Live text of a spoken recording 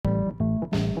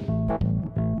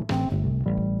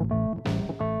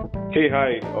Hey,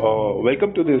 hi.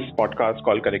 Welcome to this podcast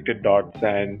called Connected Dots,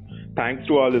 and thanks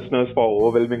to our listeners for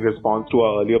overwhelming response to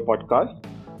our earlier podcast.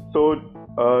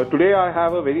 Today I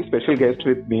have a very special guest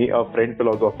with me, a friend,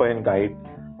 philosopher, and guide,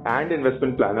 and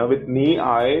investment planner with me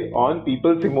eye on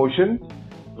people's emotions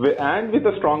and with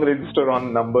a strong register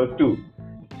on numbers too.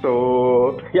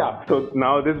 So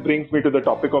now this brings me to the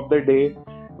topic of the day,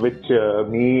 which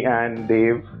me and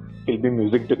Dave will be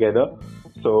musing together.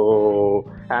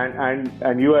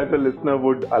 And you as a listener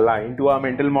would align to our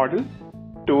mental model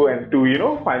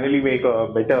to finally make a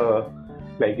better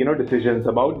decisions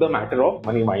about the matter of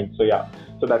money minds.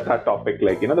 So that's our topic,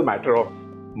 the matter of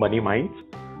money minds.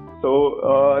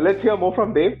 Let's hear more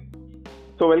from Dave.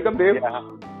 So welcome, Dave.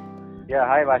 Yeah.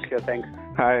 Hi, Bhaskar. Thanks.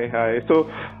 Hi. So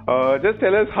just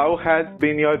tell us, how has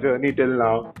been your journey till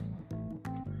now?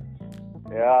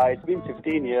 Yeah, it's been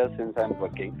 15 years since I'm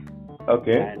working.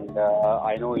 Okay. And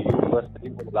I know you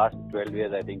personally for the last 12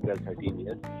 years, I think 13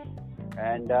 years.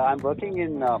 And I'm working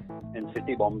in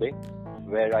City, Bombay,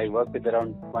 where I work with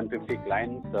around 150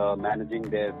 clients, managing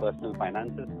their personal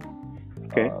finances.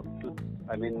 Okay.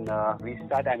 I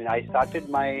started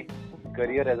my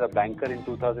career as a banker in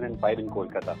 2005 in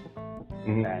Kolkata.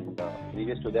 Mm-hmm. And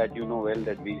previous to that, you know well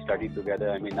that we studied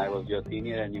together. I mean, I was your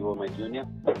senior and you were my junior.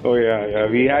 Oh, yeah.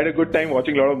 We had a good time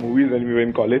watching a lot of movies when we were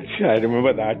in college. I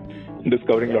remember that.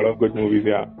 Discovering a lot of good movies,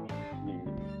 yeah.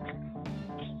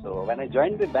 So when I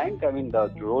joined the bank, I mean, the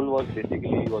role was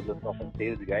basically a proper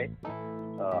sales guy.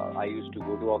 I used to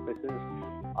go to offices,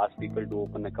 ask people to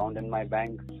open account in my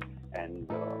bank, and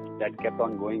that kept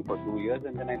on going for 2 years,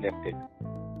 and then I left it.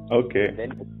 Okay. And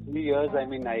then for 3 years,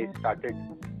 I started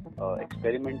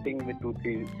experimenting with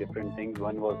 2-3 different things.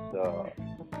 One was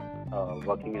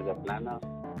working as a planner.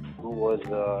 Two was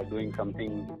doing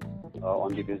something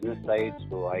on the business side.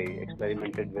 So I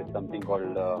experimented with something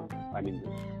called,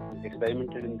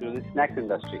 experimented into the snacks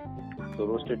industry. So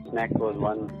roasted snacks was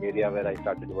one area where I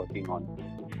started working on.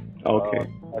 Okay.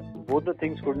 But both the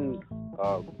things couldn't,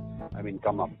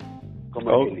 come up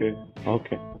commercially.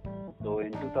 Okay. So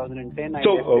in 2010,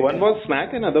 one was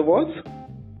snack and other was?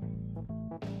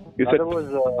 Other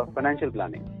was financial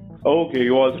planning. Okay,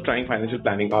 you were also trying financial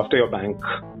planning after your bank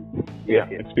Yes.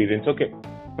 experience. Okay.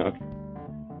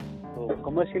 So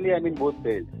commercially, both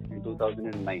failed in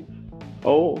 2009.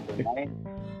 Oh, okay. So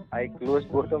I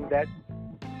closed both of that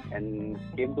and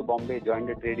came to Bombay, joined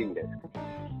the trading desk.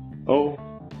 Oh,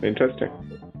 interesting.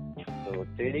 So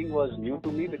trading was new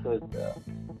to me because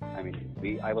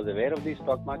I was aware of the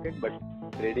stock market, but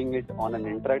trading it on an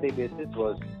intraday basis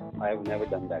I have never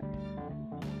done that.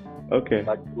 Okay.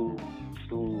 But to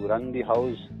run the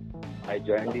house, I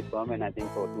joined the firm, and I think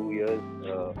for 2 years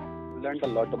learned a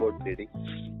lot about trading.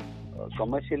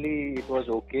 Commercially, it was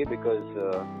okay because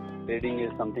trading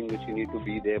is something which you need to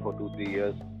be there for 2-3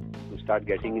 years to start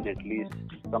getting in at least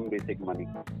some basic money.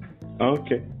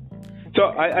 Okay. So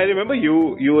I remember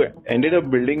you ended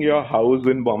up building your house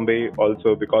in Bombay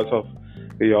also because of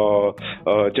your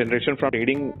generation from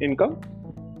trading income?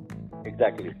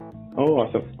 Exactly. Oh,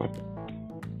 awesome.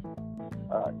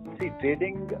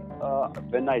 Trading,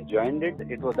 when I joined it,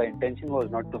 the intention was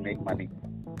not to make money.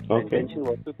 The Okay. intention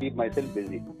was to keep myself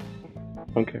busy.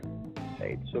 Okay.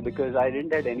 Right. So because I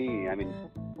didn't had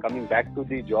coming back to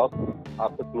the job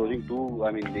after closing the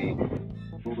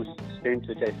 2 stints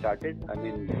which I started,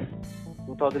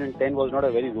 2010 was not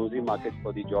a very rosy market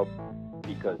for the job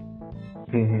seekers.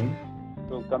 Mm-hmm.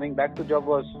 So coming back to job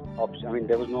was option.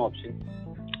 There was no option.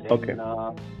 Then, Okay.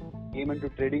 Came into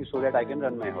trading so that I can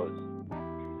run my house.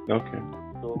 Okay.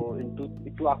 So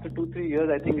after 2-3 years,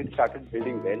 I think it started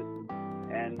building well.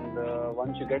 And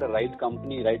once you get a right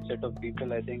company, right set of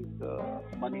people, I think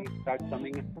money starts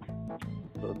coming in.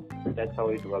 So that's how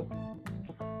it works.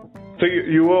 So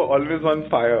you were always on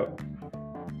fire,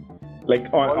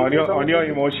 like on your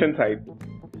emotion side.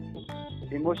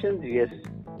 Emotions, yes.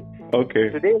 Okay.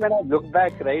 Today, when I look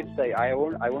back, right, I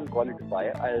won't call it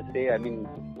fire. I'll say,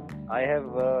 I have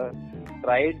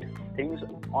tried things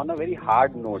on a very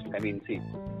hard note.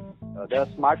 There are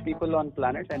smart people on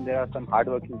planet and there are some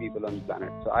hardworking people on planet.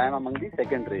 So I am among the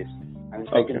second race.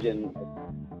 Second gen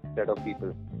set of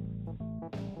people.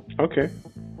 Okay.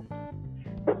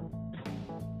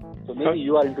 So maybe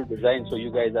you are into design, so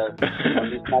you guys are on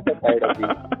the smarter side of the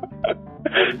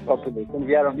population.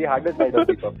 We are on the harder side of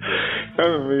the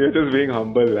population. You're just being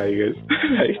humble, I guess.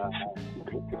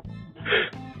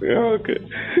 Yeah, okay.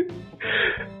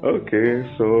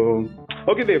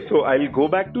 Okay, Dave. So I'll go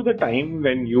back to the time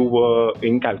when you were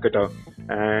in Calcutta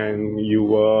and you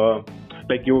were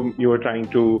you were trying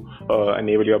to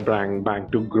enable your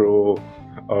bank to grow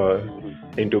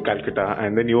into Calcutta,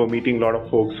 and then you were meeting a lot of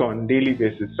folks on daily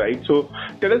basis, right? So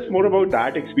tell us more about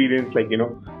that experience,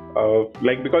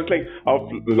 because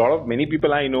many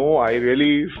people I know, I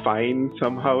really find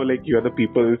somehow like you're the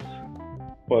people's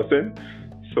person.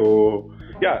 So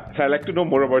yeah, so I'd like to know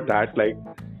more about that. Like,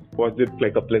 was it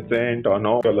like a pleasant or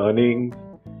no? Your learning?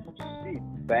 See,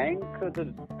 bank.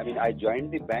 I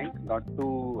joined the bank not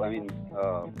to,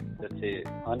 let's say,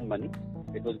 earn money.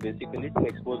 It was basically to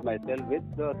expose myself with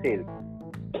sales.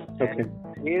 Okay. And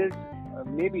sales,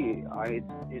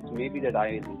 it's maybe that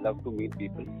I love to meet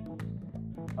people.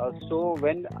 So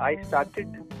when I started,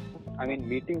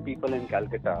 meeting people in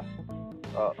Calcutta.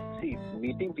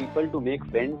 Meeting people to make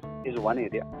friends is one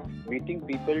area. Meeting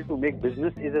people to make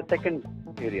business is a second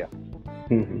area.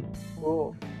 Mm-hmm.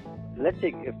 So let's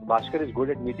say if Bhaskar is good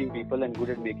at meeting people and good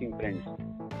at making friends,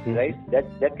 Mm-hmm. right?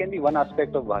 That can be one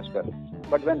aspect of Bhaskar.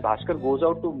 But when Bhaskar goes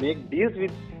out to make deals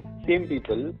with same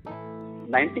people,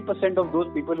 90% of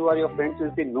those people who are your friends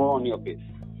will say no on your face.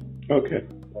 Okay.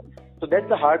 So that's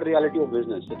the hard reality of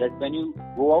business. So that when you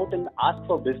go out and ask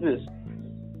for business,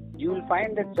 you will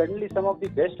find that suddenly some of the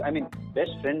best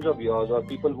friends of yours or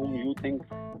people whom you think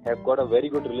have got a very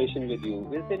good relation with you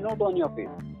will say no on your face.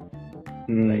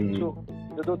 Right? So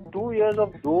the 2 years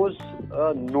of those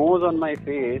no's on my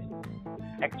face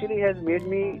actually has made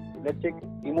me, let's say,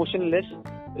 emotionless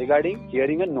regarding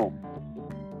hearing a no.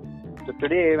 So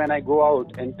today when I go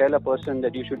out and tell a person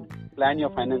that you should plan your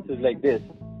finances like this,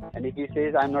 and if he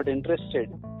says I'm not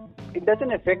interested, it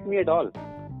doesn't affect me at all.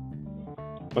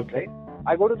 Okay. Right?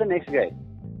 I go to the next guy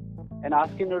and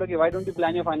ask him, okay, why don't you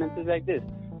plan your finances like this?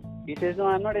 He says, no,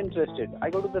 I'm not interested. I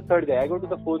go to the third guy. I go to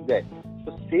the fourth guy.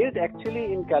 So sales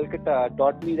actually in Calcutta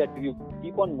taught me that if you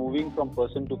keep on moving from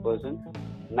person to person,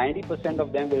 90%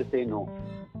 of them will say no.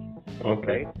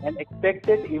 Okay. Right? And expect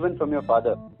it even from your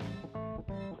father.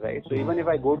 Right? So even if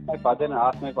I go to my father and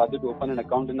ask my father to open an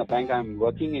account in the bank I'm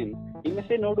working in, he may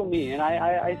say no to me, and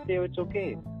I say, oh, it's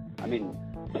okay.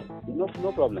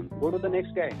 No problem. Go to the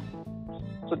next guy.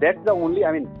 So that's the only,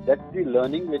 that's the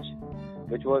learning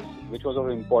which was of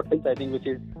importance. I think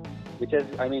it has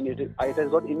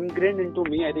got ingrained into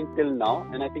me. I think till now,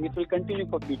 and I think it will continue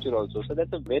for future also. So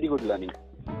that's a very good learning.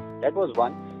 That was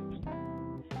one.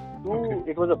 Two, okay.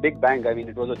 It was a big bank.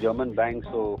 It was a German bank,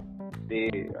 so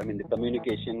the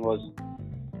communication was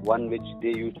one which they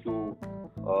used to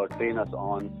train us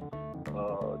on.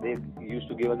 They used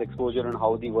to give us exposure on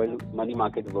how the world money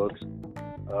market works,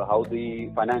 how the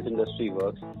finance industry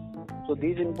works. So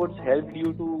these inputs help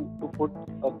you to put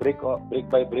a brick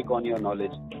by brick on your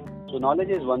knowledge. So knowledge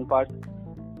is one part.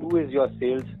 2 is your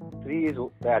sales. 3 is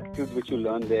the attitude which you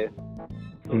learn there.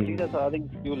 So these are, I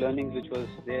think, few learnings which was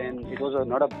there, and it was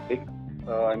not a big.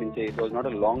 It was not a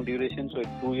long duration. So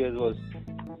 2 years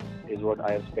is what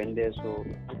I have spent there. So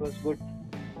it was good.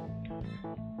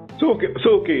 So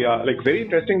okay, like very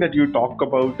interesting that you talk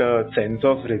about a sense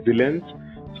of resilience.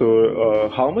 So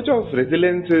how much of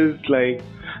resilience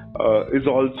is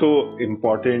also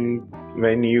important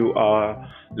when you are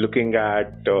looking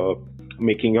at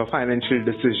making your financial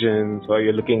decisions, or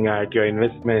you're looking at your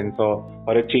investments, or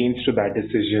a change to that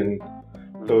decision.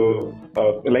 So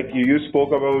like you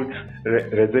spoke about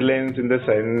resilience in the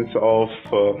sense of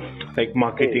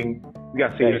marketing,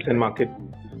 sales and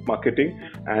marketing,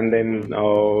 and then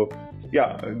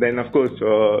then of course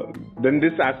then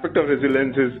this aspect of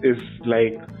resilience is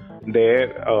like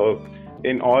there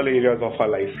in all areas of our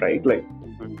life, right?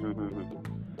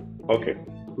 Okay,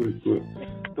 cool.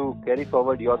 To carry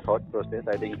forward your thought process,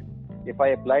 I think if I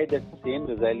apply that same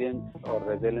resilience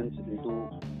into,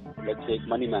 let's say,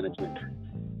 money management,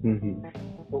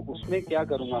 तो उसमें क्या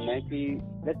करूँगा मैं कि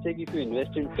let's say if you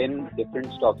invest in 10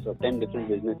 different stocks or 10 different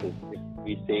businesses, if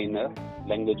we say in a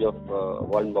language of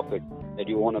Warren Buffett that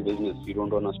you own a business, you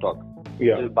don't own a stock.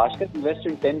 Yeah. So Bhaskar invests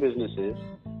in 10 businesses,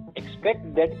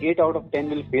 expect that 8 out of 10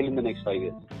 will fail in the next 5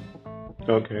 years.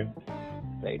 Okay.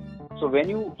 Right. So when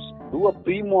you do a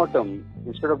pre-mortem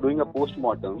instead of doing a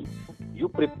post-mortem, you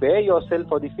prepare yourself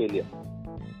for the failure.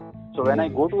 So when I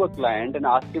go to a client and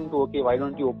ask him to, okay, why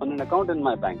don't you open an account in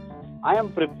my bank? I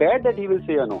am prepared that he will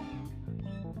say a no.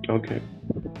 Okay.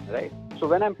 Right. So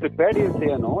when I'm prepared he will say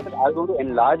a no, that I'm going to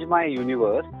enlarge my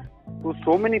universe to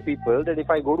so many people that if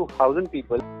I go to 1,000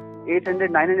 people, 800,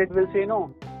 900 will say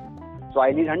no. So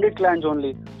I need 100 clients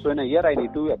only. So in a year I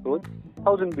need to approach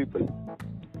 1,000 people.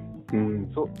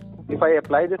 So if I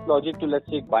apply this logic to, let's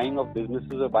say, buying of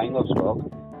businesses or buying of stocks,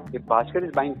 if Bhaskar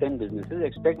is buying 10 businesses,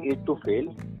 expect 8 to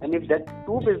fail. And if that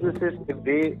 2 businesses, if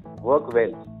they work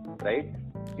well, right,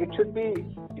 it should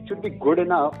be good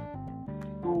enough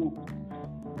to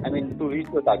reach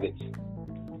the targets.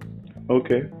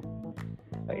 Okay.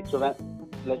 Right. So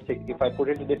let's say, if I put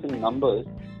it this in numbers,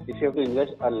 if you have to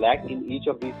invest 1 lakh in each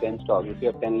of these 10 stocks, if you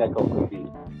have 10 lakh of rupees,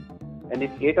 and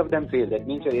if 8 of them fail, that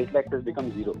means your 8 lakhs has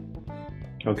become zero.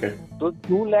 Okay. So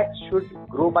 2 lakhs should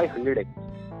grow by 100x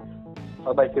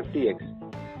or by 50x.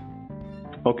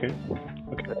 Okay.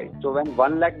 Right. So when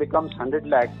 1 lakh becomes 100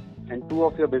 lakhs and 2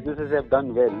 of your businesses have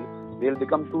done well, they'll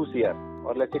become 2 CR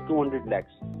or let's say 200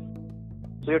 lakhs.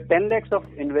 So your 10 lakhs of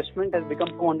investment has become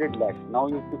 200 lakhs. Now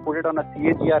if you put it on a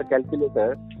CAGR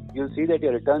calculator, you'll see that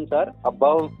your returns are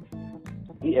above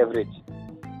the average.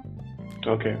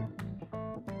 Okay.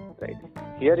 Right.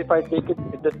 Here if I take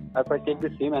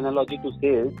the same analogy to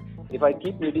sales, if I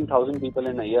keep meeting 1,000 people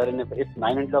in a year and if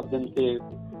 900 of them say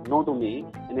no to me,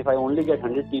 and if I only get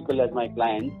 100 people as my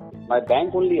clients, my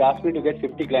bank only asks me to get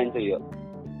 50 clients a year.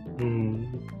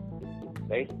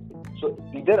 Right? So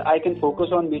either I can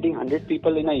focus on meeting 100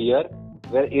 people in a year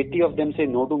where 80 of them say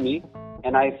no to me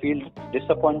and I feel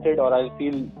disappointed, or I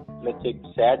feel, let's say,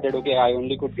 sad that okay, I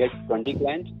only could get 20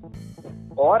 clients,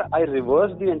 or I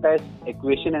reverse the entire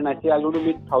equation and I say I'm going to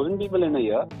meet 1,000 people in a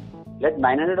year, let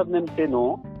 900 of them say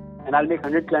no, and I'll make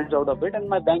 100 clients out of it, and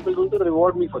my bank will going to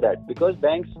reward me for that because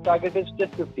bank's target is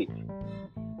just 50.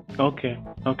 Okay.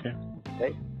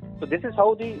 Right? So this is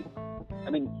how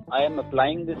I am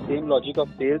applying the same logic of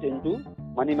sales into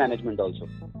money management also.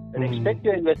 And expect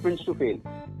your investments to fail.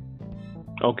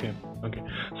 Okay.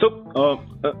 So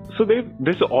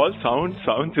this all sounds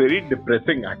very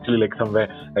depressing actually, like somewhere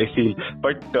I feel.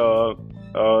 But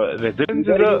resilience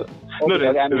is a...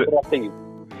 Okay, I'm interrupting you.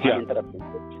 Yeah. I'm interrupting you.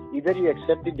 Either you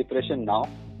accept the depression now,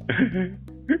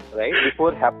 right,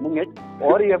 before happening it,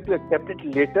 or you have to accept it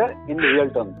later in real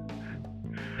terms.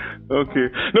 Okay.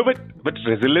 No, but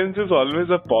resilience is always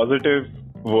a positive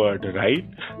word, right?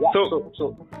 Yeah.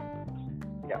 So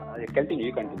yeah,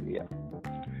 continue. Yeah.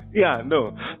 Yeah.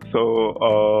 No. So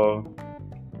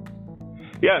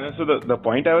So the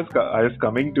point I was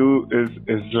coming to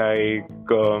is like.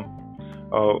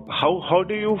 How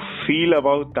do you feel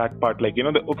about that part? Like,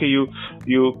 okay,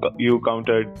 you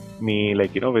countered me,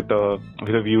 like, with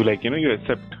a view, like, you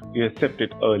accept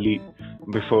it early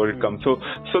before it comes. So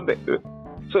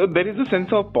there is a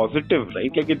sense of positive,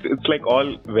 right? Like it's like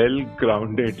all well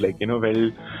grounded, like,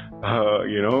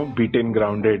 beaten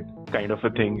grounded kind of a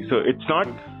thing. So it's not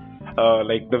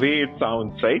like the way it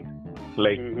sounds, right?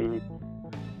 Like,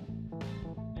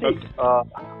 See,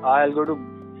 I'll go to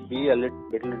be a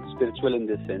little spiritual in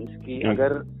this sense.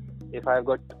 If I've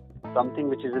got something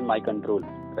which is in my control,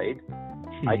 right,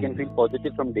 I can feel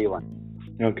positive from day one.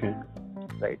 Okay.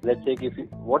 Right. Let's say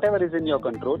whatever is in your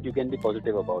control, you can be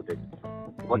positive about it.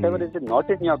 Whatever is not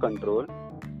in your control,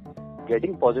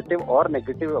 getting positive or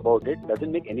negative about it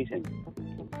doesn't make any sense.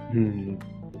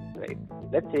 Right.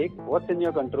 Let's say what's in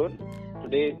your control.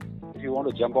 Today, if you want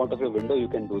to jump out of your window, you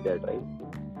can do that, right?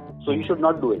 So you should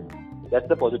not do it. That's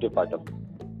the positive part of it.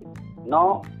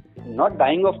 Now, not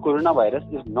dying of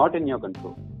coronavirus is not in your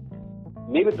control.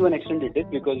 Maybe to an extent it is,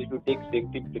 because if you take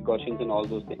safety precautions and all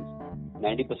those things,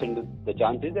 90% of the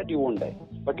chance is that you won't die.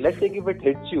 But let's say if it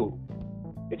hits you,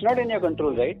 it's not in your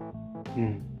control, right?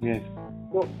 Yes.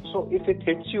 So if it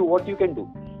hits you, what you can do?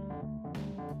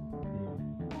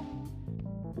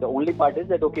 The only part is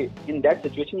that, okay, in that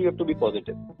situation you have to be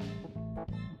positive.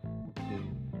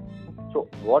 So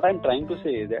what I'm trying to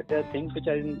say is that there are things which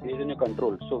are in your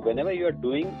control. So whenever you are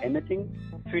doing anything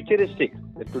futuristic,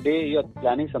 today you are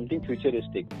planning something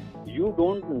futuristic, you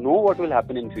don't know what will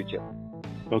happen in future.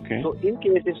 Okay. So in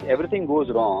case if everything goes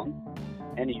wrong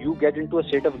and you get into a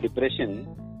state of depression,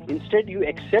 instead you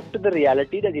accept the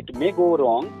reality that it may go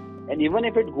wrong, and even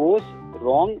if it goes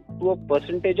wrong to a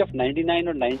percentage of 99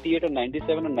 or 98 or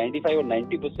 97 or 95 or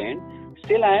 90%,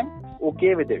 still I am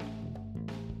okay with it.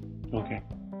 Okay.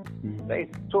 Right?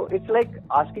 So it's like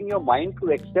asking your mind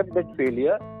to accept that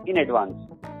failure in advance.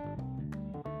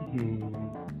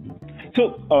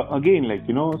 So again, like,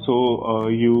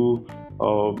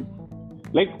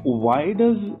 like, why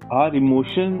does our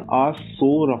emotion are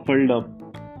so ruffled up?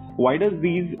 Why does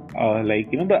these,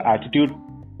 the attitude,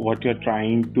 what you're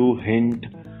trying to hint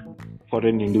for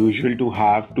an individual to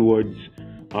have towards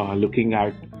looking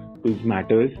at these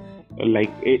matters,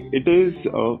 like it is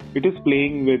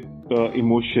playing with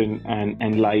emotion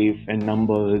and life and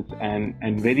numbers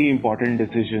and very important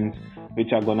decisions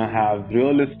which are gonna have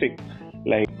realistic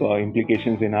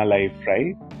implications in our life,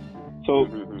 right? So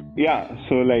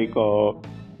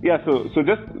so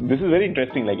just this is very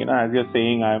interesting, as you're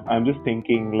saying, I'm just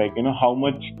thinking,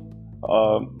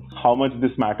 how much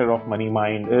this matter of money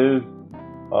mind is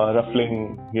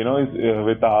ruffling,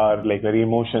 with our very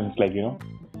emotions,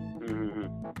 Mm-hmm.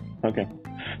 Okay.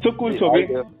 So cool.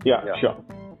 Sure.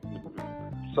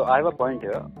 So I have a point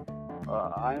here.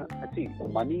 See,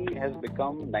 money has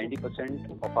become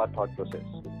 90% of our thought process.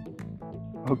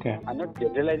 Okay. I'm not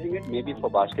generalizing it. Maybe for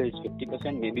Bhaskar it's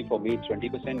 50%, maybe for me it's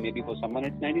 20%, maybe for someone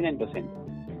it's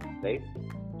 99%, right?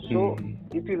 So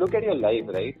if you look at your life,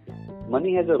 right,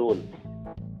 money has a role,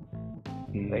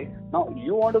 right? Now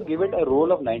you want to give it a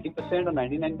role of 90% or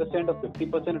 99% or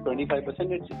 50% or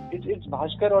 25%. It's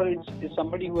Bhaskar or it's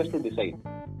somebody who has to decide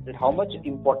that how much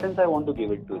importance I want to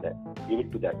give it to that.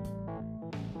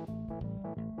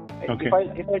 Okay.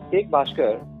 If I take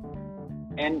Bhaskar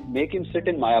and make him sit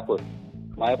in Mayapur.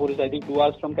 Mayapur is, I think, 2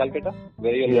 hours from Calcutta,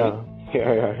 where you're living.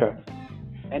 Yeah.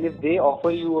 And if they offer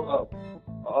you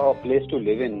a place to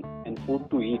live in and food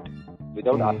to eat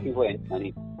without asking for any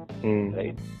money,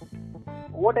 right?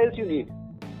 What else you need?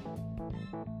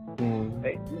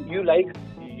 Right? You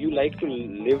like to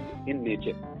live in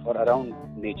nature or around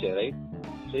nature, right?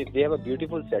 So if they have a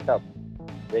beautiful setup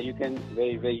where you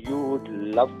would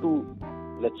love to,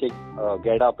 let's say,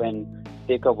 get up and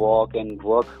take a walk and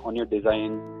work on your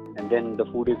design, and then the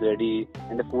food is ready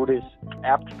and the food is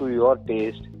apt to your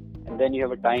taste, and then you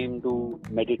have a time to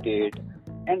meditate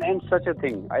and such a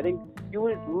thing, I think you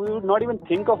would not even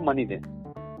think of money then.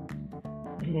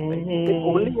 Right?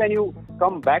 Only when you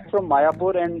come back from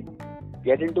Mayapur and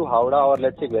get into Howrah or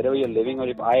let's say wherever you're living, or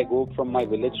if I go from my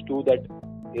village to that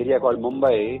area called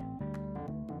Mumbai,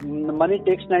 the money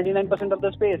takes 99% of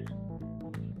the space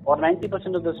or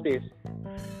 90% of the space.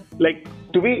 Like,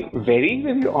 to be very,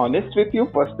 very honest with you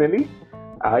personally,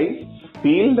 I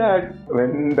feel that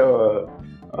when the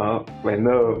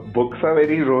books are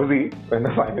very rosy, when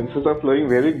the finances are flowing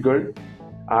very good,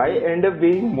 I end up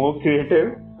being more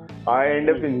creative. I end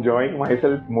up enjoying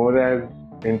myself more as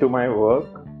into my work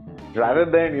rather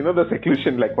than, the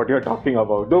seclusion like what you're talking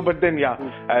about. Though, but then,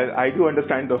 I do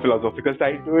understand the philosophical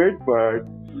side to it,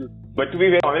 but to be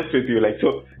very honest with you, like,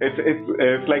 so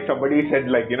it's like somebody said,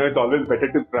 like, it's always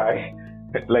better to cry,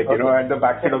 like, at the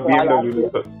backside of BMW.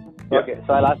 Okay,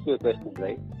 so I'll ask you a question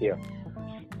right here.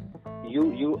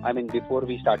 I mean, before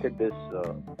we started this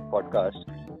podcast,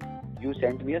 you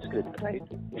sent me a script, right?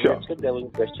 In that script, there was a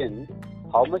question: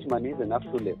 how much money is enough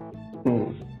to live?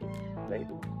 Right?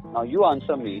 Now you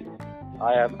answer me.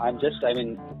 I'm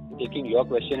taking your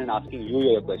question and asking you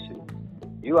your question.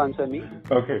 You answer me.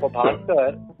 Okay. For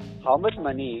Bhaskar, how much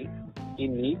money he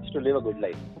needs to live a good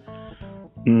life?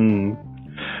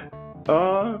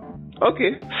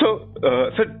 Okay. So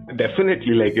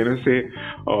definitely, like, say,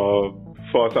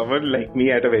 for someone like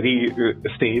me at a very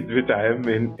stage which I am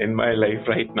in my life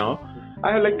right now,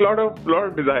 I have like lot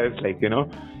of desires, like,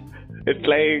 it's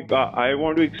like I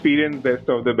want to experience best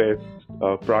of the best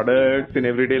products in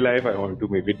everyday life. I want to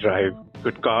maybe drive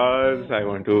good cars. I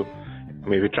want to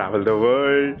maybe travel the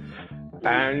world,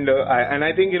 and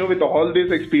I think, with all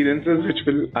these experiences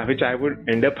which I would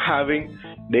end up having,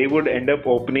 they would end up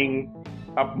opening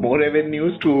up more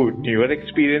avenues to newer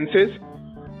experiences.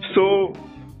 So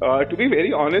to be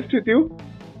very honest with you,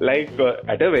 like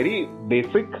at a very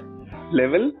basic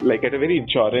level, like at a very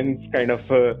insurance kind of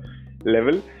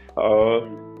level,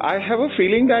 I have a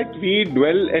feeling that we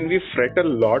dwell and we fret a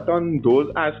lot on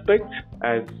those aspects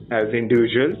as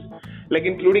individuals, like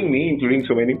including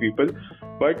so many people.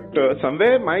 But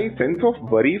somewhere my sense of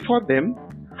worry for them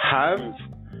have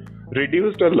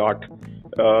reduced a lot,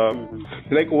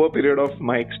 like over a period of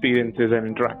my experiences and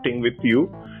interacting with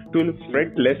you, to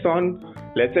fret less and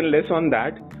less on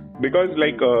that. Because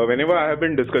like whenever I have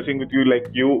been discussing with you, like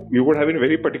you would have been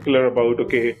very particular about,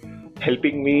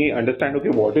 helping me understand,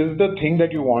 what is the thing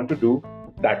that you want to do?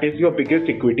 That is your biggest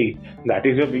equity. That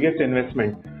is your biggest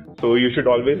investment. So you should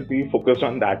always be focused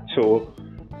on that. So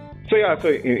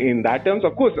in that terms,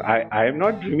 of course, I am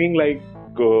not dreaming like,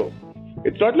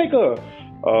 it's not like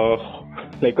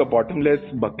a bottomless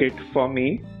bucket for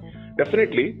me.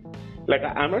 Definitely. Like,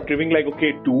 I'm not dreaming like,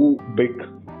 too big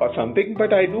or something,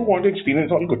 but I do want to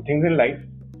experience all good things in life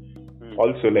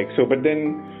also, like, so. But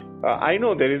then I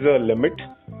know there is a limit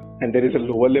and there is a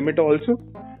lower limit also,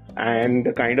 and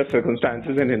the kind of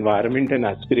circumstances and environment and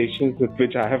aspirations with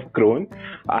which I have grown,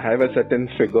 I have a certain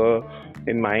figure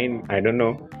in mind. I don't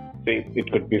know, say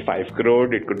it could be 5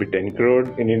 crore, it could be 10 crore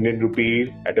in Indian rupees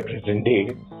at the present day,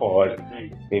 or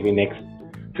maybe next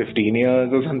 15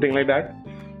 years or something like that.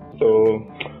 So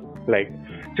like,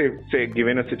 say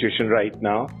given a situation right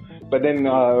now, but then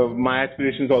my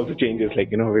aspirations also changes,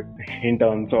 like, with in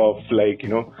terms of like,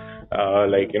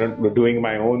 doing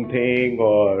my own thing,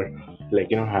 or like,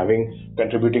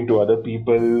 contributing to other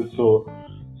people. So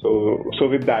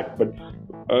with that, but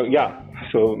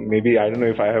so maybe I don't know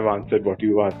if I have answered what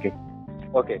you were asking.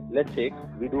 Okay, let's say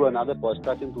we do another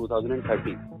podcast in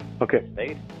 2030. Okay.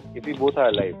 right? If we both are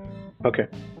alive, Okay.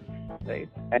 right?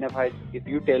 And if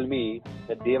you tell me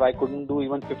that Dev, I couldn't do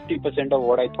even 50% of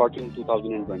what I thought in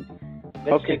 2020,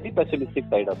 let's Okay. take the pessimistic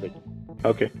side of it.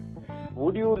 Okay.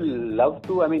 Would you love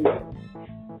to,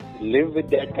 live with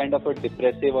that kind of a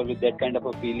depressive or with that kind of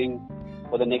a feeling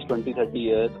for the next 20-30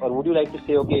 years? Or would you like to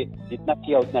say, okay, jitna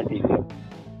kiya utna theek hai?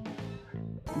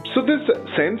 So this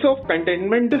sense of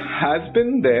contentment has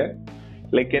been there,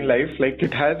 like in life, like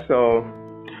it has.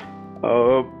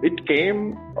 It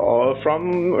came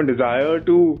from a desire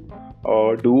to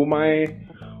do my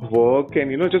work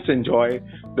and just enjoy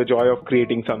the joy of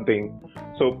creating something.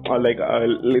 So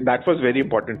that was very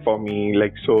important for me.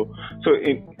 Like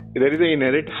there is an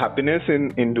inherent happiness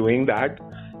in doing that,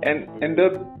 and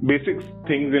the basic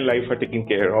things in life are taken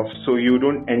care of. So you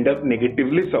don't end up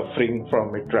negatively suffering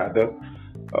from it, rather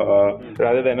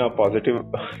than a positive,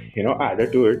 adder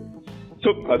to it.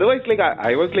 So otherwise, like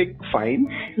I was like fine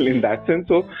in that sense.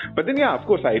 So, but then of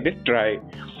course I did try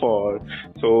for.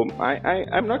 So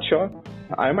I'm not sure.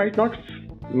 I might not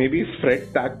maybe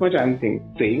fret that much. I'm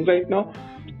saying right now,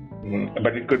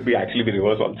 but it could be actually be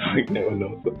reverse also. I never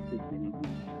know. So.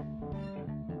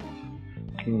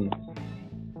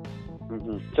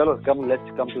 Chalo,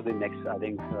 let's come to the next. I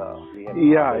think we have.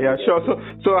 Yeah, sure.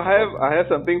 So I have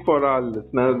something for our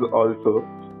listeners also.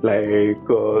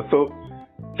 So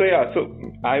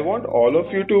I want all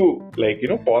of you to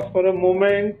pause for a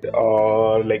moment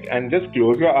or and just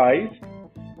close your eyes.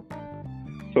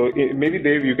 So maybe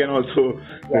Dave, you can also.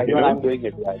 I'm doing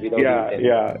it.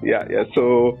 Yeah.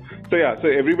 So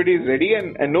everybody is ready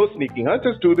and no sneaking. I'll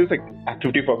just do this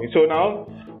activity for me. So now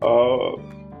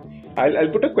I'll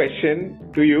put a question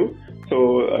to you.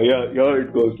 So here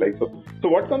it goes like so. So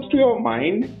what comes to your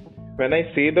mind when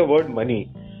I say the word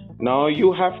money? Now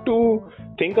you have to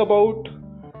think about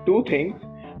two things.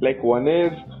 Like one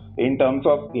is in terms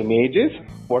of images,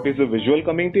 what is the visual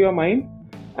coming to your mind,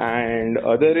 and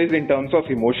other is in terms of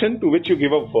emotion to which you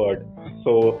give a word.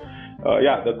 So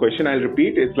the question I'll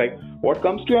repeat is like, what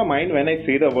comes to your mind when I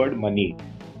say the word money?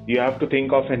 You have to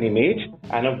think of an image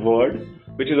and a word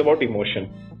which is about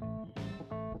emotion.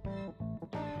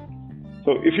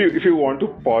 So if you want to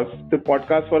pause the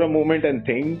podcast for a moment and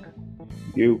think,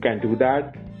 you can do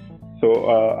that. So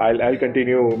I'll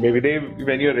continue. Maybe Dave,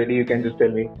 when you're ready, you can just tell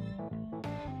me.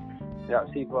 Yeah,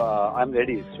 see, I'm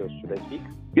ready. So should I speak?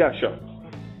 Yeah, sure.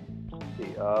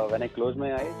 See, when I closed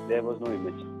my eyes, there was no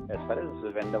image as far as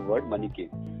when the word money came.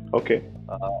 Okay.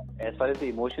 As far as the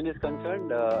emotion is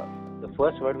concerned, the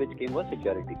first word which came was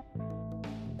security.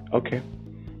 Okay.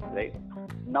 Right.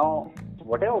 Now,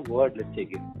 whatever word, let's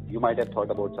take it, you might have thought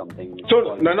about something.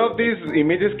 So none of these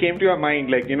images came to your mind,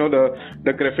 like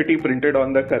the graffiti printed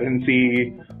on the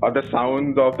currency, or the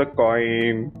sounds of the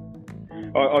coin,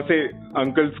 or say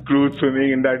Uncle Scrooge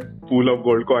swimming in that pool of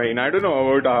gold coin. I don't know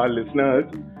about our listeners.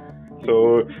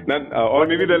 So or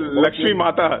maybe the Lakshmi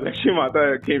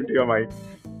Mata came to your mind.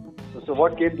 So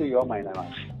what came to your mind,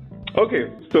 Aman? Okay,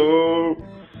 so.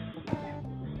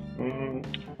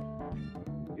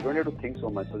 You don't have to think so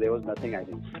much, so there was nothing, I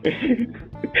think.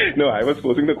 No, I was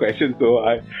posing the question, so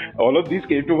all of these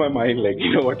came to my mind,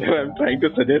 whatever I'm trying to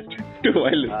suggest to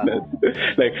my listeners.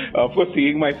 Of course,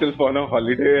 seeing myself on a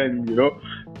holiday and,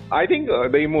 I think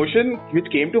the emotion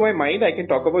which came to my mind, I can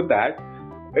talk about that.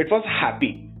 It was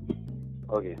happy.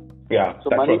 Okay. Yeah. So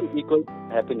money equals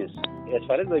happiness, as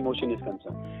far as the emotion is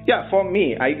concerned. Yeah, for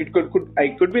me, I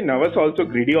could be nervous also,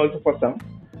 greedy also for some.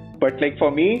 But for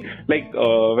me,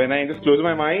 when I just close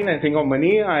my mind and think of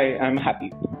money, I'm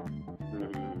happy.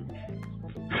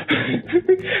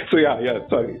 So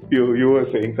sorry, you were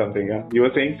saying something. Yeah, you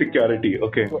were saying security.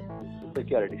 Okay.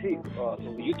 Security. See,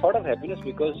 you thought of happiness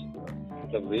because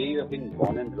the way you have been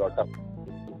born and brought up,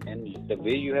 and the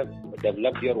way you have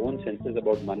developed your own senses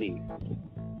about money.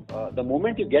 The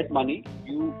moment you get money,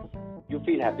 you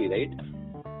feel happy, right?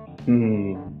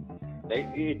 Right.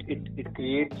 It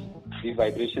creates the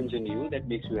vibrations in you that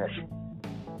makes you happy.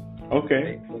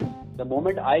 Okay. Right? The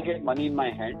moment I get money in my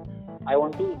hand, I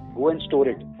want to go and store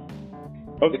it.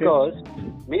 Okay. Because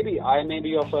maybe I may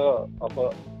be of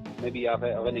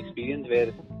an experience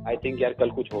where I think yaar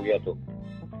kal kuch ho gaya to,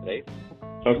 right?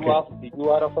 Okay. You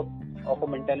are of a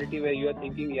mentality where you are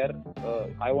thinking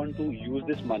I want to use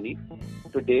this money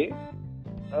today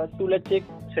to, let's say,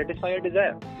 satisfy a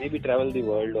desire. Maybe travel the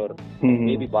world, or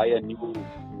maybe buy a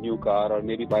new car, or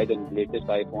maybe buy the latest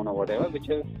iPhone or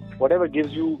whatever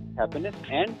gives you happiness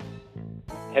and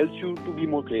helps you to be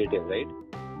more creative, right?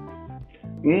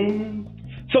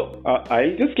 So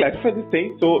I'll just clarify this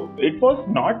thing. So it was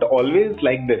not always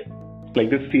like this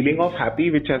feeling of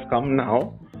happy which has come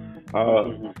now.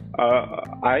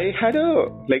 I had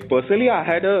personally, I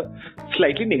had a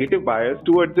slightly negative bias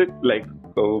towards it,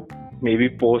 maybe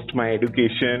post my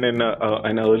education in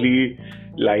an early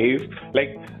life.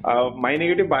 My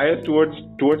negative bias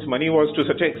towards money was to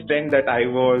such an extent that I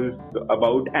was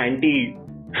about anti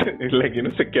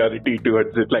security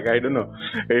towards it. I don't know,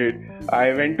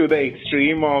 I went to the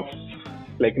extreme of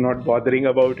not bothering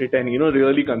about it, and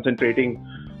really concentrating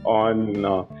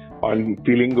on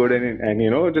feeling good, and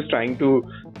just trying to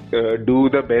do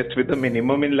the best with the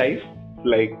minimum in life,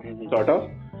 sort of.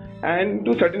 And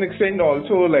to a certain extent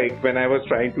also, when I was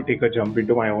trying to take a jump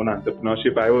into my own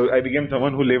entrepreneurship, I became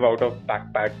someone who lived out of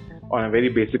backpack on a very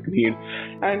basic need,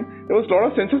 and there was a lot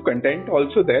of sense of content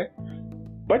also there.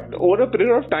 But over a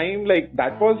period of time,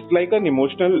 that was an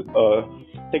emotional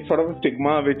sort of a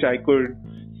stigma which I could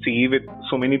see with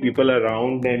so many people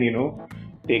around, and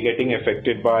they getting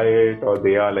affected by it, or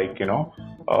they are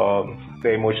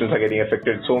their emotions are getting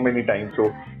affected so many times.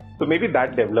 So maybe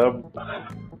that developed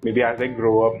maybe as I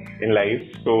grow up in life.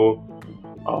 So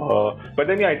but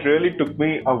then it really took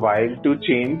me a while to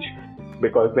change,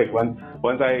 because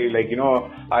once I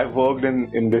I've worked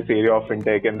in this area of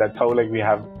fintech, and that's how we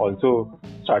have also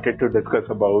started to discuss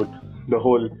about the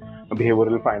whole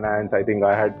behavioral finance. I think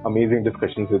I had amazing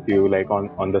discussions with you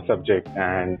on the subject,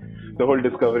 and the whole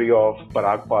discovery of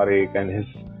Parag Parikh and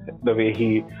the way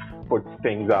he puts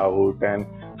things out, and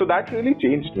so that really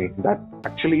changed me. That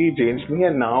actually changed me,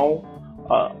 and now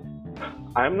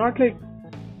I'm not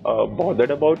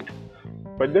bothered about it,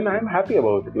 but then I'm happy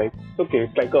about it. It's okay.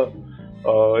 It's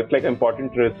it's an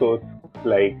important resource.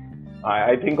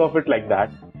 I think of it like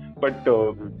that. But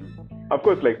of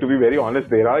course, to be very honest,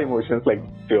 there are emotions like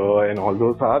fear and all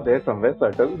those are there somewhere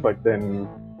subtle. But then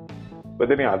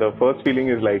yeah, the first feeling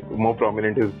is more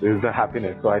prominent is the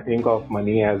happiness. So I think of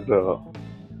money as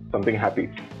something happy.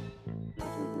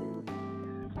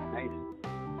 Nice.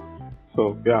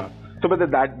 So yeah. So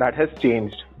but that has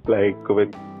changed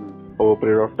with over a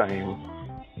period of time.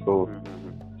 So.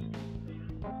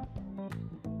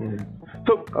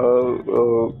 So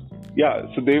yeah,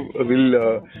 so they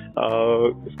will.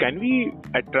 Can we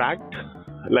attract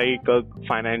a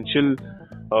financial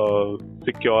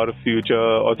secure future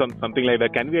or something like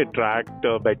that? Can we attract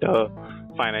a better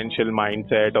financial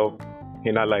mindset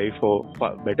in our life, or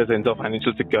better sense of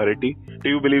financial security? Do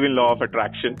you believe in law of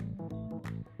attraction?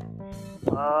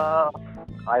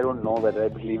 I don't know whether I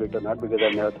believe it or not, because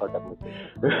I've never thought about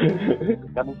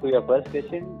it. Coming to your first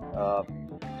question,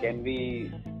 can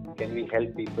we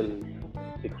help people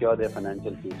secure their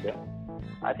financial future?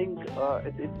 I think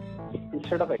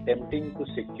instead of attempting to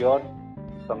secure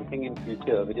something in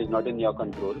future which is not in your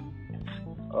control,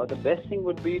 the best thing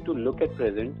would be to look at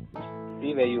present,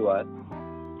 see where you are,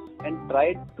 and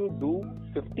try to do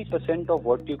 50% of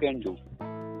what you can do.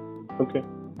 Okay.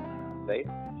 Right?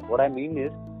 What I mean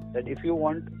is that if you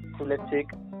want to, let's say,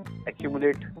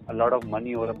 accumulate a lot of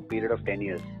money over a period of 10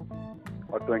 years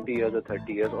or 20 years or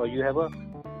 30 years, or you have a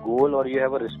goal or you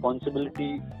have a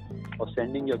responsibility of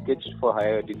sending your kids for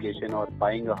higher education or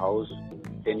buying a house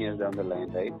 10 years down the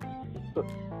line, right? So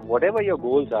whatever your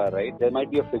goals are, right, there might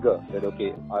be a figure that,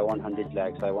 okay, I want 100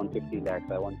 lakhs, I want 50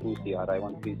 lakhs, I want 2 CR, I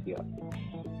want 3 CR,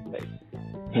 right?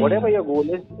 Whatever your goal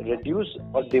is, reduce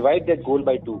or divide that goal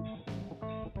by 2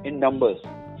 in numbers.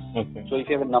 Okay. So if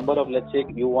you have a number of, let's say,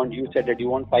 you said that you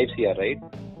want 5 CR, right?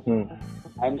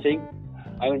 I'm saying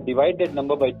I will divide that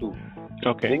number by 2.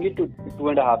 Okay. Bring it to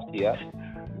 2.5 CR.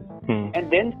 And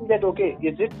then see that, okay,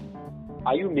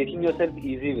 are you making yourself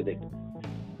easy with it?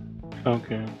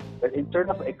 Okay. But instead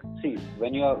of, see,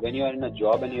 when you are in a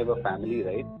job and you have a family,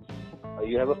 right,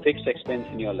 you have a fixed expense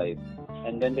in your life,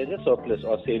 and then there's a surplus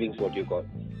or savings, what you call.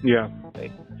 Yeah.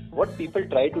 Right. What people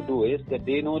try to do is that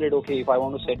they know that, okay, if I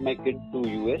want to send my kid to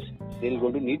US, they're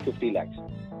going to need 50 lakhs.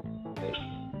 Right?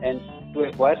 And to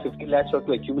acquire 50 lakhs or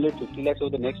to accumulate 50 lakhs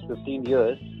over the next 15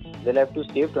 years, they'll have to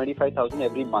save 25,000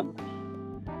 every month.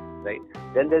 Right?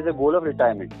 Then there's a goal of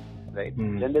retirement. Right?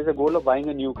 Then there's a goal of buying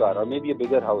a new car or maybe a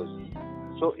bigger house.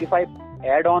 So if I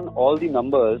add on all the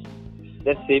numbers,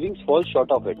 their savings fall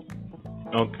short of it.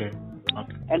 Okay.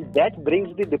 And that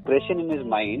brings the depression in his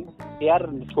mind. यार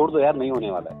छोड़ दो यार, नहीं होने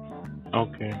वाला है.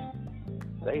 Okay.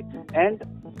 Right? And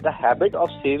the habit of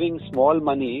saving small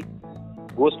money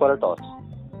goes for a toss.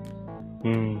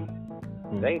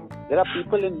 Right? There are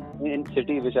people in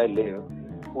city which I live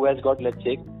who has got, let's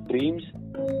say, dreams.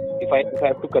 If I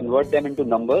have to convert them into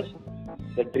numbers,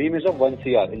 the dream is of 1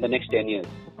 CR in the next 10 years,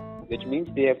 which means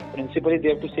they have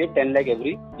to save 10 lakh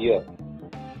every year.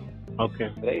 Okay.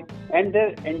 Right? And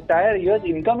their entire year's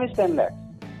income is 10 lakh.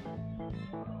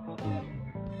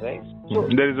 Right? So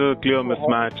there is a clear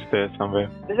mismatch there somewhere.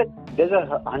 There's a there's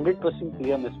a 100%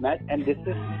 clear mismatch, and this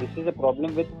is a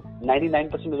problem with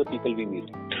 99% of the people we meet.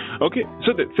 Okay,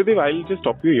 so Dev, I'll just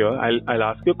stop you here. I'll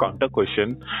ask you a counter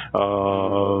question.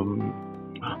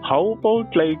 How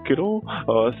about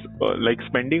like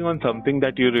spending on something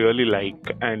that you really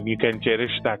like and you can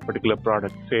cherish that particular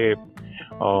product? Say,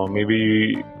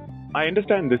 maybe I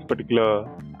understand this particular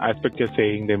aspect you're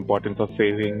saying, the importance of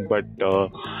saving, but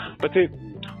say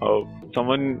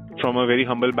someone from a very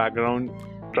humble background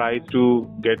tries to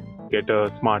get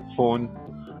a smartphone,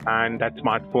 and that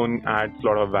smartphone adds a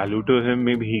lot of value to him.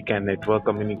 Maybe he can network,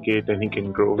 communicate, and he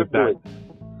can grow with that.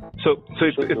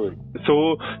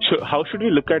 How should we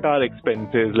look at our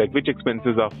expenses? Like, which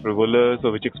expenses are frivolous,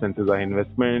 or which expenses are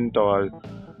investment, or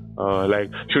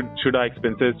should our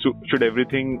expenses, should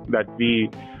everything that we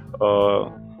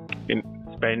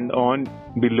spend on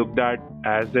be looked at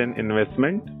as an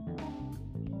investment?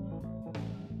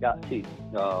 Yeah, see,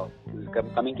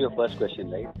 coming to your first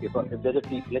question, right? If there's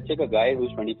let's take a guy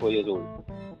who's 24 years old,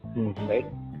 right?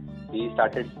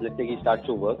 Let's say he starts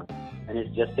to work, and it's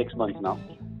just 6 months now,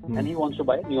 and he wants to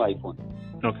buy a new iPhone.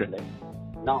 Okay. Right?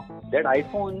 Now, that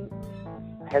iPhone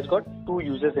has got two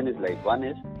uses in his life. One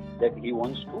is that he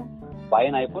wants to buy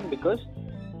an iPhone because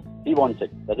he wants it.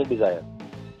 That's a desire.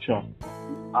 Sure.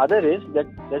 Other is that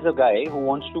there's a guy who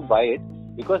wants to buy it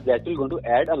because that will going to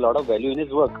add a lot of value in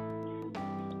his work.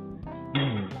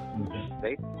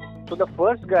 Right? So the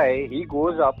first guy, he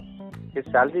goes up, his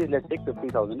salary is, let's say,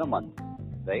 50,000 a month.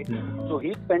 Right? So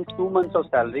he spends 2 months of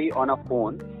salary on a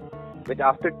phone, which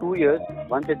after 2 years,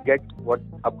 once it gets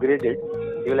upgraded,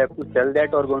 he will have to sell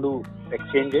that or going to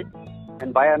exchange it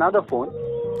and buy another phone.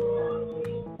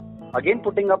 Again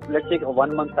putting up, let's say, a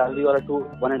 1 month salary or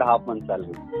 1.5 month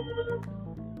salary.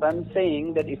 So I'm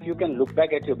saying that if you can look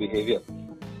back at your behavior,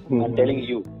 I'm telling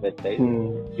you, let's say,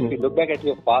 if you look back at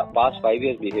your past 5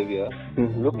 years behavior,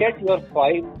 look at your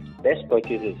 5 best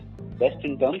purchases, best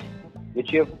in terms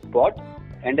which you have bought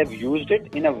and have used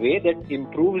it in a way that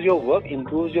improves your work,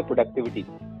 improves your productivity.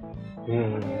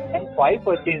 And 5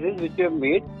 purchases which you have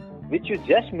made, which you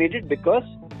just made it because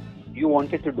you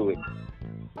wanted to do it.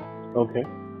 Okay.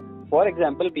 For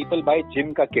example, people buy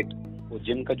gym ka kit. वो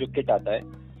gym का जो kit आता है,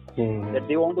 that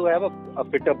they want to have a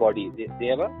fitter body. They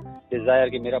have a desire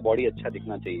कि मेरा body अच्छा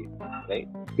दिखना चाहिए, right?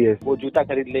 Yes. वो जूता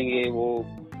खरीद लेंगे, वो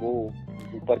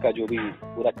ऊपर का जो भी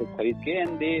पूरा kit खरीद के,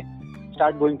 and they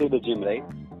start going to the gym, right?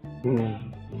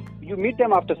 You meet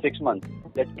them after 6 months.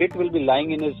 That kit will be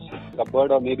lying in his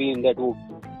cupboard or maybe in that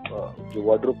जो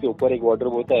wardrobe के ऊपर एक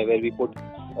wardrobe होता है where we put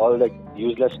all that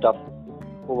useless stuff.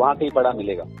 वो वहाँ कहीं पड़ा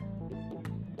मिलेगा.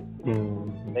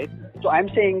 Right? So I'm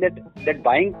saying that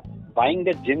buying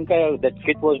that gym that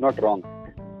kit was not wrong,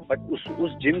 but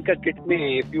उस gym का kit में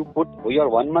if you put your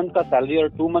 1 month का salary or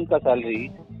 2 month का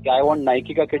salary, I want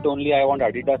Nike का kit only, I want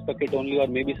Adidas का kit only, or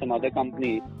maybe some other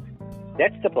company,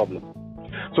 that's the problem.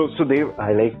 So Dev,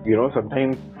 I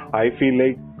sometimes I feel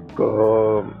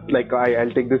like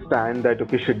I'll take this stand that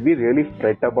okay, should we really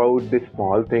fret about this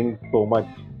small things so much?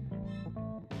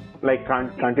 Like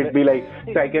can't it be like,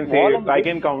 so I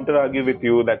can counter argue with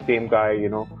you that same guy,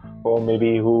 or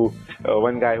maybe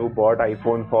one guy who bought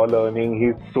iPhone for learning,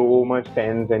 he's so much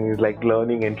tense and he's like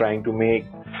learning and trying to make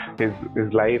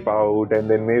his life out, and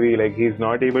then maybe like he's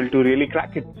not able to really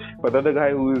crack it. But the other guy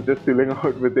who is just chilling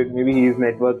out with it, maybe he's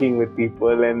networking with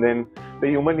people, and then the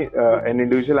human and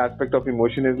individual aspect of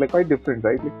emotion is like quite different,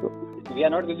 right? Like, so we are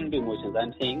not going into emotions.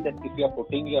 I'm saying that if you are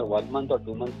putting your 1 month or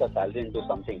 2 months का salary into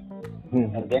something,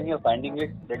 and then you're finding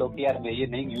it that okay यार मैं ये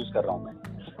नहीं use कर रहा हूँ मैं.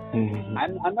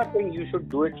 I'm not saying you should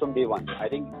do it from day one. I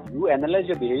think you analyze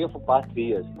your behavior for past 3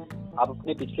 years. आप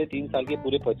अपने पिछले 3 साल के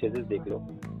पूरे purchases देख लो.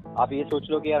 आप ये सोच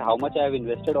लो कि यार how much I have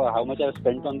invested or how much I have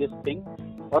spent on this thing,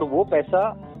 और वो पैसा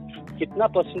कितना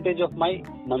percentage of my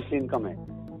monthly income है.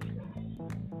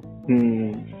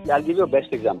 I'll give you a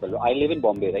best example. I live in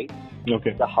Bombay, right?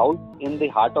 Okay. The house in the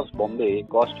heart of Bombay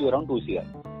cost you around 2 CR.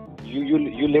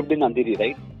 You lived in Andheri,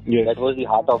 right? Yes. That was the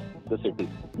heart of the city.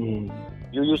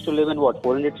 You used to live in what,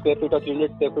 400 square feet or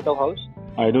 300 square feet of house?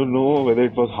 I don't know whether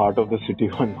it was heart of the city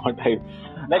or not.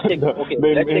 Let's take, okay.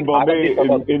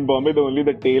 In Bombay, only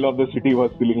the tail of the city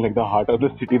was feeling like the heart of the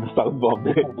city, the South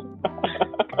Bombay.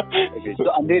 Okay, so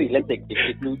Andheri, let's take,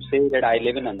 if you say that I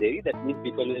live in Andheri, that means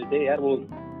people will say,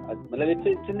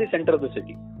 it's in the center of the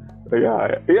city. Yeah,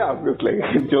 it's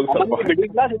like jokes among the middle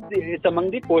class, it's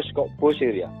among the posh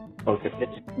area. Okay.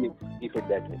 Let's keep it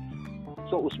that way.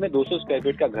 So, उसमें 200 square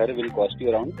feet का घर will cost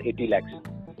you around 80 lakhs,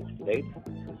 right?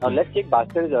 Now, let's take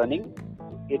Bhaskar is earning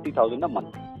 80,000 a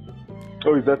month.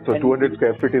 Oh, is that so? 200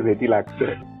 square feet is 80 lakhs,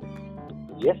 right?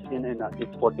 Yes,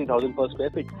 it's 40,000 per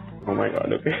square feet. Oh my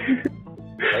God, okay.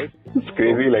 right? It's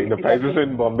crazy. Like the prices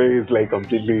in Bombay is like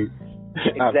completely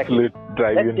absolute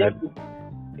drive you nuts.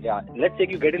 Let's say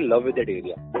you get in love with that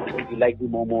area. You like the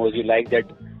momos, you like that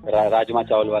Rajma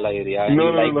Chawal wala area. No.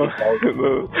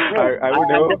 I would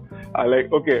never.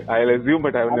 I'll assume,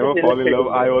 but I would never fall in love.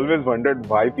 I always wondered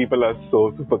why people are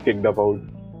so super kicked about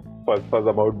fuss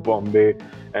about Bombay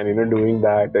and doing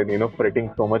that and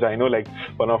fretting so much. I know like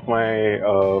one of my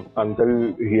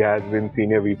uncle, he has been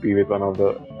senior VP with one of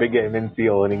the big MNC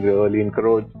earning really in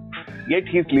crores. Yet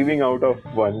he's living out of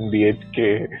 1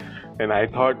 BHK, and I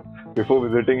thought before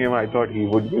visiting him, I thought he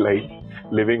would be like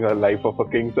living a life of a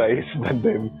king size. But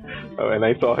then when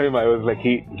I saw him, I was like,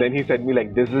 he said me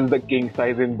like, this is the king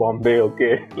size in Bombay,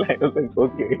 okay? I was like,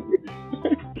 okay.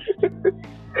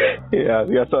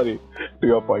 yeah. Sorry, to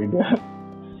your point. Yeah.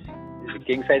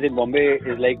 King size in Bombay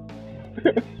is like,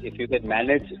 if you can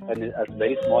manage a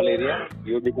very small area,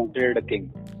 you would be considered a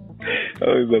king.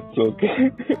 Oh, that's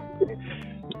okay.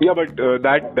 Yeah, but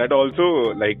that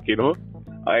also, like,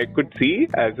 I could see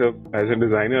as a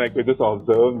designer, I could just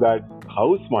observe that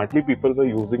how smartly people were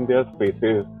using their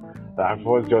spaces. That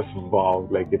was just wow.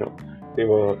 Like, they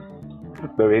were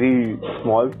the very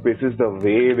small spaces, the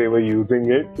way they were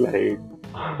using it, like,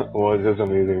 was just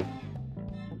amazing.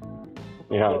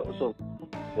 Yeah. So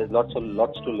there's lots to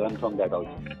learn from that also.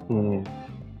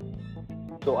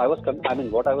 So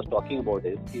what I was talking about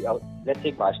is, let's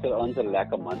say Bhaskar earns 1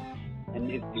 lakh a month, and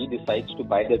if he decides to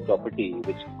buy that property,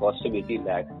 which costs him 80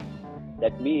 lakhs,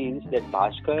 that means that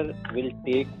Bhaskar will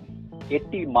take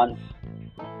 80 months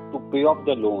to pay off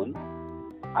the loan.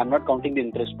 I'm not counting the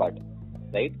interest part,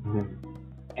 right?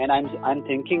 And I'm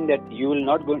thinking that you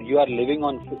are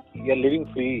living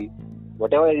free.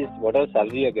 Whatever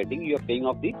salary you're getting, you're paying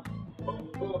off the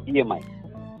EMI.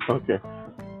 Okay.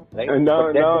 Right? And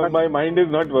now my mind is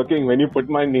not working when you put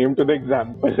my name to the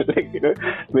example. Like,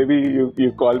 maybe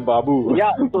you call Babu.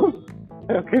 Yeah.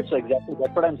 Okay. So exactly,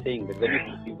 that's what I'm saying. That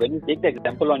when you take the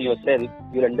example on yourself,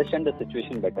 you'll understand the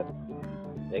situation better,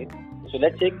 right? So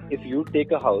let's say if you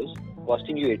take a house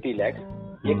costing you 80 lakhs,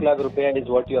 1 lakh rupiah is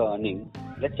what you're earning.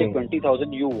 Let's say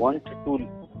 20,000 you want to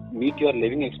meet your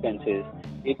living expenses.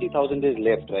 80,000 is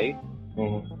left, right?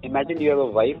 Imagine you have a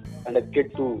wife and a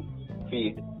kid to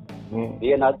feed.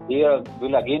 They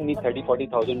will again need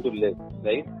 30,000-40,000 to live,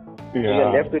 right? Yeah. So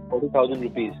you're left with 40,000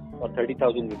 rupees or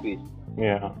 30,000 rupees.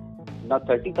 Yeah. Now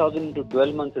 30,000 into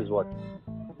 12 months is what?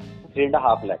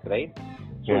 3.5 lakh, right?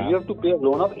 So you have to pay a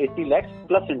loan of 80 lakhs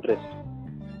plus interest.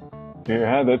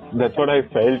 Yeah, that's what I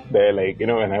felt there. Like,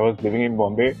 when I was living in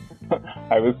Bombay,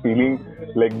 I was feeling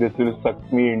like this will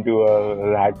suck me into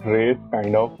a rat race,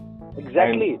 kind of.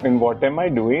 Exactly. And what am I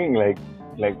doing? Like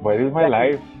where is my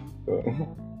life?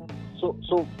 So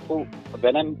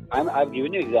when I've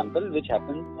given you an example which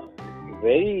happens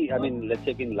let's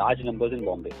say in large numbers in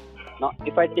Bombay. Now,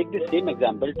 if I take the same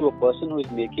example to a person who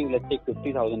is making, let's say,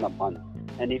 50,000 a month,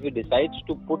 and if he decides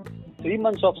to put 3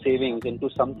 months of savings into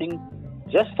something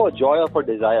just for joy or for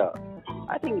desire,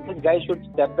 I think this guy should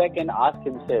step back and ask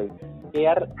himself, hey,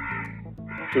 yaar,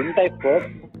 shouldn't I first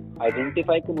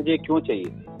identify कि मुझे क्यों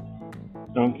चाहिए?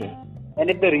 Okay. And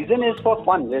if the reason is for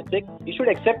fun, let's say, you should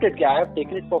accept it. I have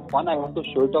taken it for fun. I want to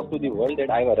show it off to the world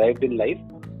that I've arrived in life.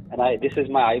 And this is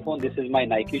my iPhone, this is my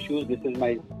Nike shoes, this is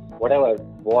my whatever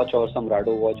watch or some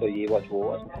Rado watch or ye watch, wo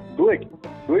watch. Do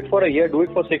it for a year, do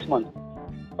it for 6 months.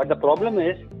 But the problem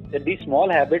is that these small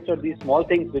habits or these small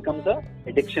things becomes a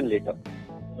addiction later.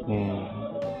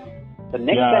 The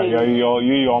next time,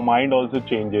 your mind also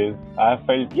changes. I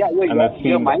felt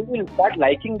your mind will start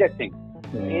liking that thing.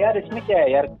 Hey, yaar, इसमें क्या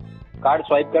है यार? Card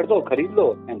swipe कर दो, खरीद लो,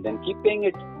 and then keep paying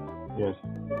it. Yes.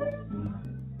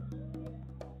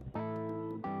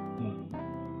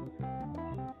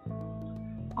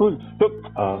 Cool. So,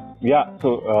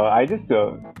 I just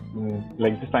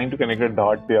just trying to connect a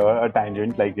dot here, a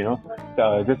tangent,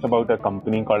 just about a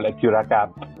company called AccuraCap.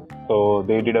 So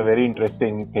they did a very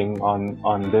interesting thing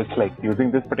on this, like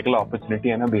using this particular opportunity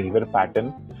and a behavior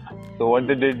pattern. So what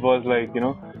they did was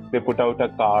they put out a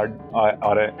card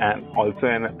or also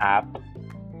an app.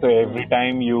 So every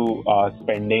time you are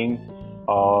spending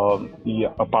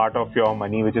a part of your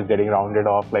money which is getting rounded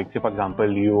off, like say for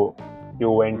example you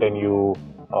went and you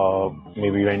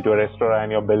maybe went to a restaurant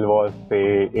and your bill was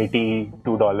say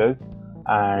 $82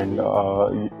 and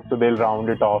so they'll round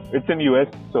it off. It's in US,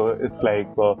 so it's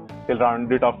like they'll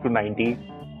round it off to 90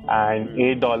 and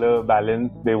 $8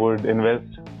 balance they would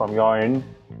invest from your end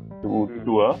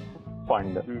to a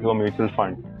fund, to a mutual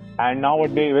fund. And now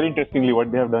very interestingly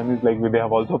what they have done is they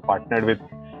have also partnered with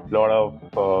a lot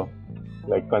of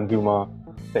consumer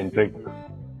centric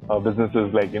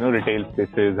businesses retail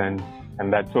spaces and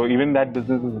and that so even that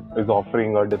business is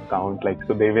offering a discount. Like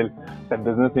so, that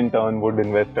business in turn would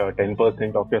invest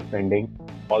 10% of your spending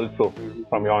also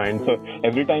from your end. So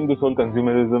every time this whole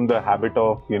consumerism, the habit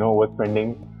of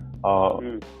overspending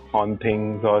on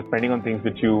things or spending on things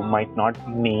which you might not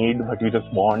need but you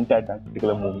just want at that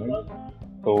particular moment.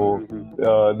 So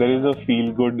there is a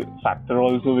feel good factor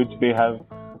also which they have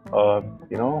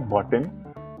bought in.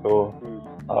 So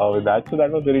with that, so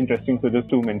that was very interesting. So just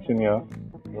to mention here,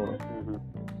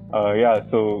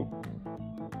 so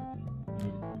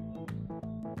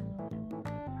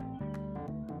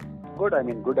good. I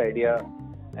mean, good idea,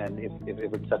 and if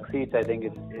it succeeds, I think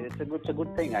it's a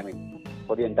good thing. I mean,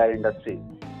 for the entire industry.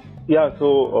 Yeah.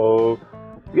 So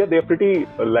they're pretty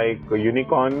like a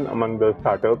unicorn among the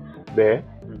startups there.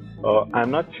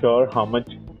 I'm not sure how much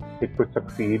it could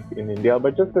succeed in India,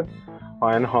 but just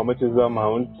and how much is the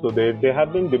amount. So there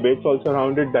have been debates also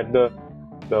around it that the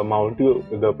amount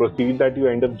the proceed that you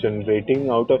end up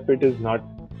generating out of it is not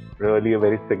really a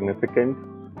very significant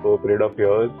over a period of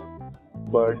years.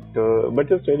 But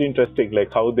just very interesting,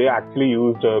 like how they actually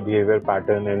used a behavior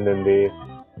pattern and then they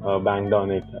banged on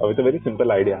it with a very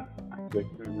simple idea. Actually.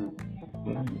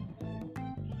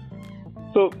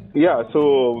 So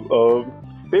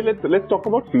let's talk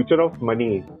about future of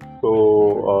money. So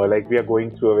like we are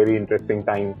going through a very interesting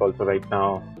times also right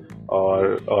now,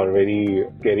 or very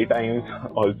scary times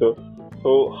also.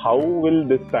 So how will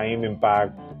this time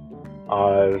impact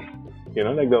our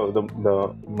like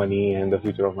the money and the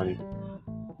future of money?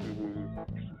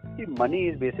 See, money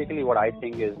is basically what I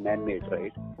think is man-made,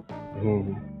 right?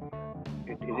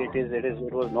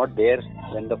 It was not there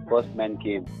when the first man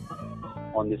came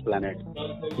on this planet,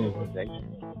 right?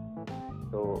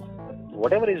 So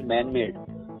whatever is man-made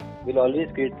will always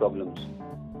create problems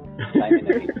time and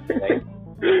again, right?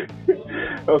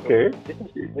 Okay. So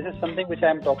this is something which I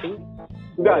am talking.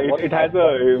 Yeah, it has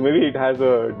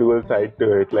a dual side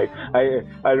to it. Like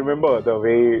I remember the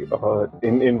way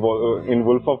in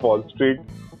Wolf of Wall Street,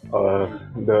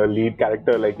 the lead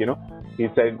character, like he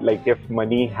said, like if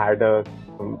money had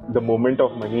the moment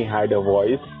of money had a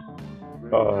voice,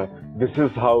 this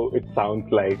is how it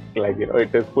sounds like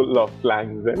it is full of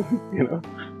slangs and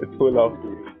it's full of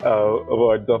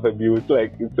words of abuse.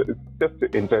 Like it's just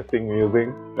interesting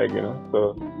musing, like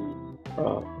so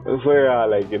yeah,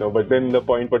 like but then the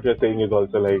point what you're saying is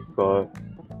also like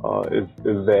is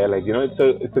there, like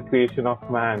it's a creation of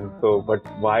man. So but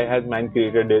why has man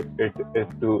created it? It is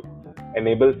to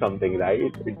enable something,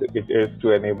 right? It is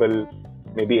to enable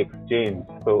maybe exchange.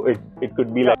 So it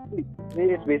could be like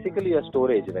it's basically a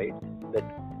storage, right? That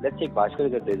let's say Bhaskar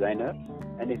is a designer,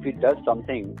 and if he does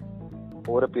something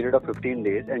over a period of 15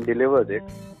 days and delivers it,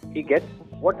 he gets,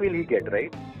 what will he get,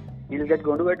 right? He'll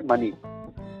going to get money,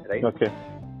 right? Okay.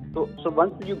 So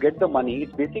once you get the money,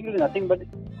 it's basically nothing but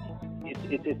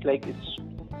it's like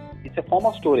it's a form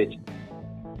of storage.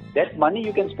 That money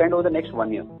you can spend over the next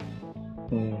 1 year,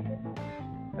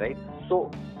 right?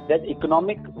 So that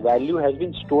economic value has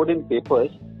been stored in papers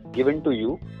given to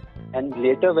you, and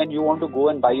later when you want to go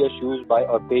and buy your shoes,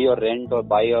 or pay your rent, or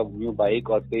buy a new bike,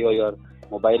 or pay your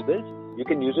mobile bills, you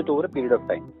can use it over a period of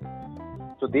time.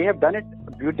 So they have done it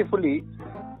beautifully.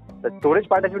 The storage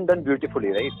part has been done beautifully,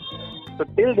 right? So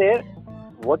till there,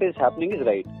 what is happening is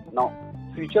right. Now,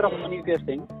 future of money, you are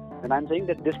saying, and I'm saying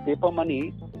that this paper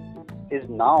money is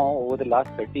now, over the last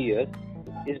 30 years,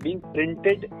 is being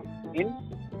printed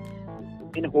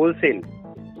in wholesale,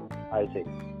 I'll say.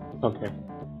 Okay.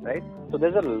 Right? So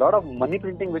there's a lot of money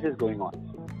printing which is going on.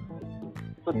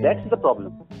 So that's the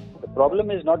problem. The problem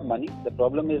is not money. The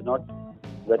problem is not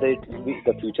whether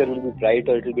the future will be bright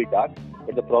or it will be dark.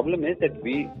 But the problem is that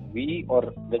we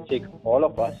or let's say all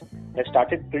of us have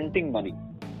started printing money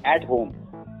at home.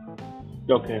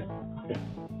 Okay.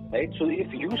 Right? So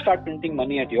if you start printing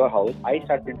money at your house, I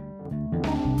start printing.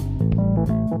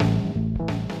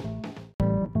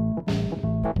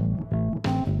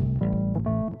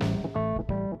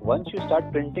 Once you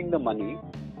start printing the money,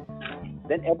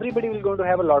 then everybody will going to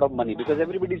have a lot of money because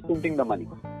everybody is printing the money.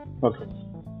 Okay.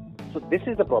 So this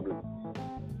is the problem.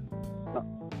 Now,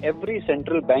 every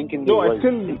central bank in the world... No, I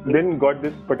still didn't got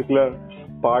this particular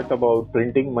part about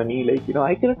printing money. Like,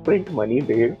 I cannot print money,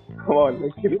 Dave. Come on.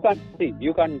 Like,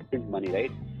 you can't print money,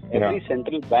 right? Every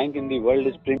central bank in the world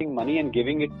is printing money and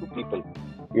giving it to people.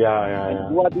 Yeah.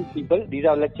 Who are these people? These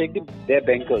are, let's say, they're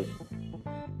bankers.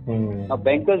 Now,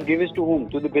 bankers give it to whom?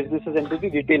 To the businesses and to the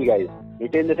retail guys.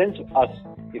 Retail in the sense, us.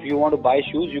 If you want to buy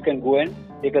shoes, you can go and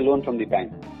take a loan from the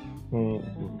bank.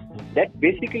 That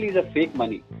basically is a fake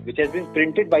money, which has been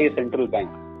printed by a central bank.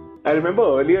 I remember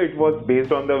earlier it was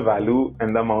based on the value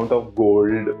and the amount of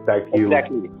gold that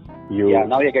Exactly. you. Yeah,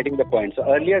 now you're getting the point. So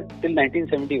earlier, till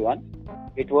 1971,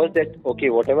 it was that, okay,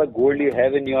 whatever gold you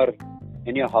have in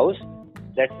your house,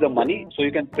 that's the money. So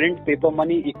you can print paper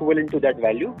money equivalent to that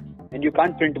value, and you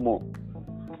can't print more.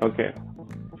 Okay.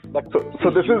 But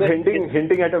So this is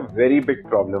hinting at a very big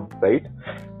problem, right?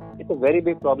 It's a very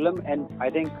big problem, and I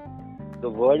think the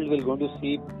world will going to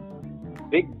see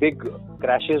big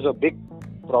crashes or big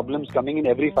problems coming in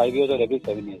every 5 years or every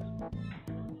 7 years.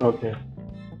 Okay.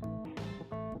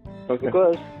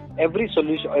 Because every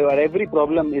solution or every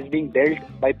problem is being dealt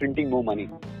by printing more money.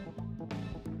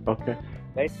 Okay.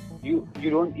 Right? You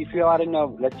don't, if you are in a,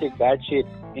 let's say, bad shape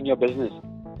in your business,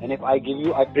 and if I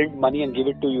print money and give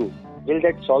it to you, will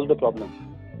that solve the problem?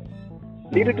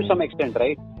 Leave it to some extent,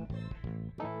 right?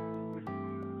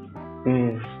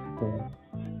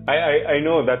 I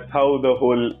know that's how the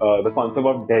whole the concept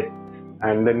of debt,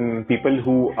 and then people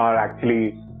who are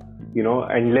actually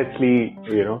endlessly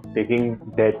taking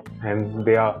debt, and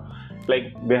they are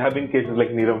like, there have been cases like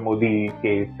Nirav Modi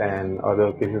case and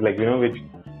other cases like which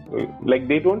like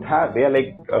they don't have, they are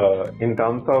like in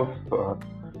terms of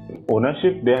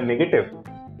ownership they are negative,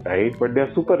 right? But they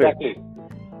are super rich.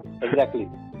 Exactly.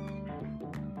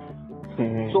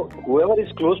 So whoever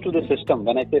is close to the system,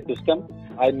 when I say system,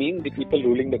 I mean the people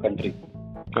ruling the country.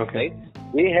 Okay. Right?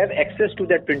 They have access to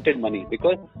that printed money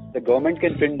because the government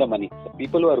can print the money. The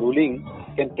people who are ruling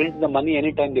can print the money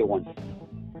anytime they want.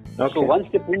 Okay. So once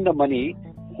they print the money,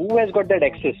 who has got that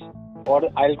access? Or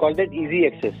I'll call that easy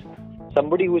access.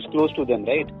 Somebody who is close to them,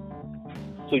 right?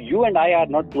 So you and I are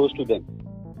not close to them.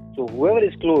 So whoever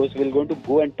is close will going to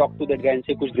go and talk to that guy and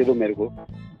say, "Kuch de do mere ko."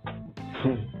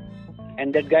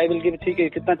 And that guy will give, "ठीक है,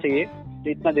 कितना चाहिए?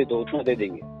 इतना दे दो, उतना दे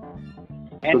देंगे."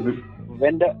 And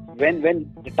when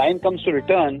the time comes to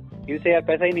return, he'll say, "यार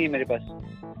पैसा ही नहीं है मेरे पास."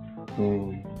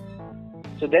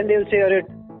 So then they'll say, "अरे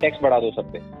tax बढ़ा दो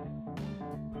सब पे."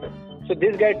 So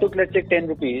this guy took, let's say, 10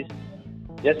 rupees,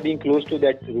 just being close to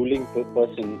that ruling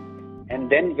person, and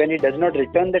then when he does not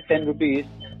return that 10 rupees,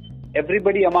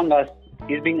 everybody among us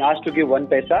is being asked to give 1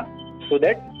 paisa so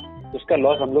that उसका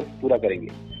loss हम लोग पूरा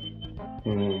करेंगे.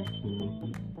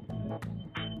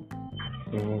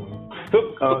 So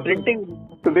printing.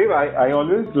 So Dev, I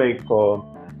always like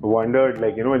wondered,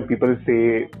 like when people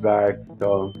say that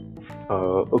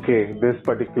okay, this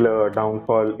particular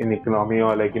downfall in economy,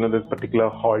 or like this particular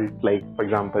halt, like for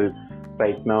example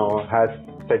right now has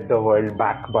set the world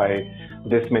back by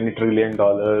this many $1 trillion,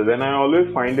 and I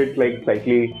always find it like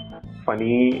slightly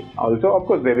funny. Also, of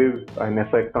course, there is an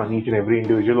effect on each and every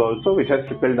individual also, which has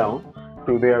trickled down.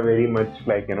 So they are very much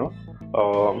like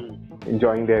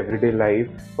enjoying their everyday life,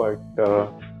 but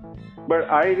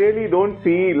I really don't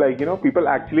see like people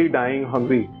actually dying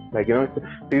hungry. Like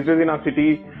these days in our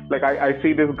city, like I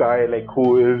see this guy like who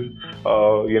is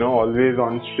always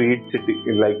on street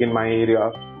sitting, like in my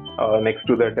area next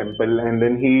to the temple, and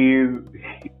then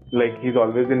he's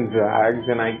always in rags,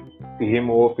 and I see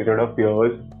him over a period of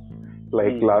years,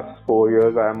 like last 4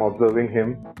 years I am observing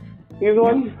him. He's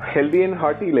all healthy and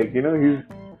hearty, like he's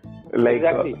like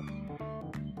exactly.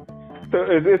 So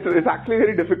it's actually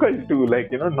very difficult to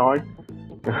like not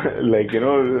like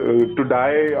to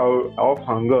die of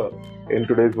hunger in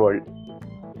today's world.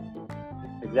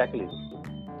 Exactly.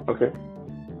 Okay.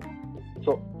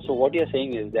 So what you're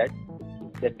saying is that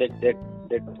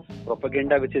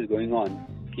propaganda which is going on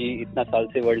कि इतना साल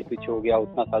से world पीछे हो गया,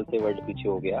 उतना साल से world पीछे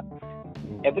हो गया.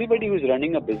 Everybody who is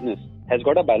running a business has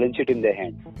got a balance sheet in their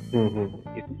hand.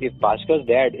 If Bhaskar's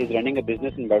dad is running a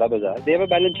business in Bada Bazaar, they have a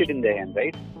balance sheet in their hand,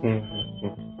 right?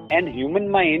 And human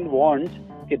mind wants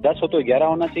कि 10 हो तो 11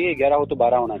 होना चाहिए, 11 हो तो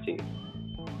 12 होना चाहिए.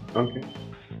 Okay.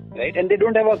 Right? And they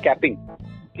don't have a capping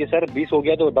कि सर 20 हो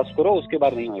गया तो बस करो, उसके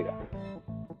बाद नहीं होएगा.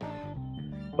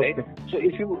 Right? So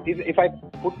if I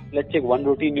put, let's say, 1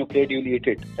 roti in your plate, you'll eat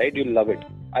it, right? You'll love it.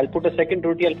 I'll put a second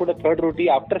roti, I'll put a third roti.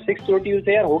 After 6th roti, you'll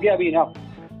say, "यार हो गया अभी enough."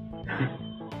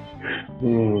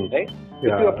 Right?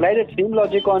 Yeah. If you apply that same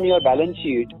logic on your balance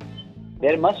sheet,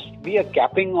 there must be a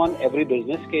capping on every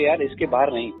business के यार इसके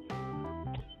बाहर नहीं.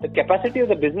 The capacity of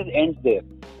the business ends there,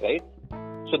 right?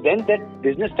 So then that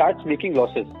business starts making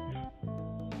losses.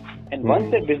 And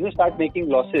once that business starts making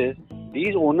losses,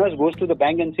 these owners goes to the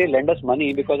bank and say, "Lend us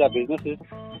money because our business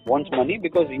wants money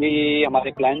because ये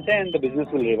हमारे plans हैं, and the business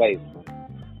will revive."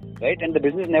 Right? And the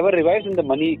business never revives, and the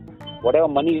money, whatever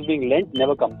money is being lent,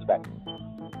 never comes back.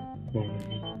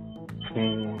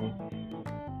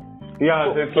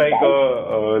 Yeah, so it's like a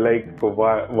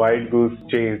wild goose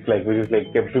chase, like which is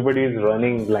like everybody is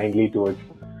running blindly towards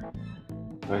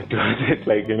it,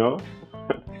 like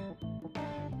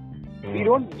We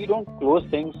don't close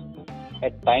things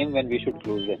at time when we should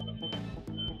close them.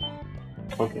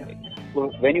 Okay. So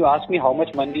when you ask me how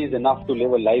much money is enough to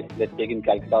live a life, let's take in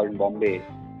Calcutta or in Bombay,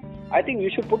 I think we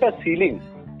should put a ceiling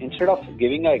instead of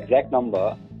giving an exact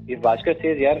number. If Bhaskar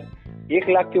says, यार 1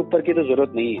 लाख के ऊपर की तो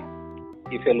जरूरत नहीं है.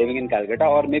 If you're living in Calcutta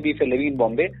or maybe if you're living in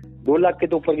Bombay, 2 lakh के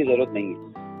तो ऊपर की जरूरत नहीं है.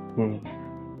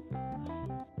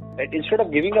 Right? Instead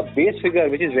of giving a base figure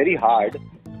which is very hard,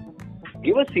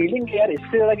 give a ceiling कि यार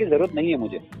इससे ज़्यादा की जरूरत नहीं है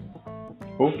मुझे.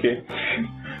 Okay.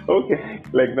 Okay.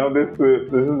 Like now this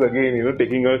is again,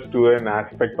 taking us to an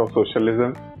aspect of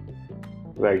socialism.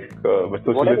 Like, but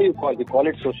whatever you call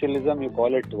it socialism, you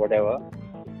call it whatever.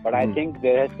 But I think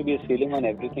there has to be a ceiling on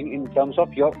everything in terms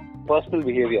of your personal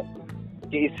behavior.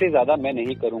 कि इससे ज़्यादा मैं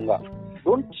नहीं करूँगा.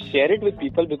 Don't share it with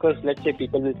people because let's say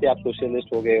people will say आप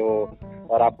socialist हो गए हो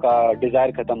और आपका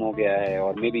desire खत्म हो गया है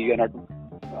or maybe you are not,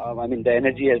 the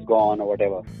energy has gone or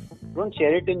whatever. Don't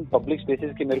share it in public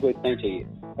spaces कि मेरे को इतना ही चाहिए.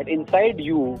 But inside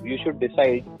you should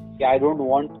decide कि I don't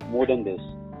want more than this.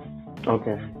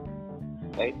 Okay.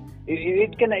 Right?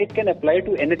 It can apply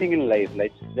to anything in life.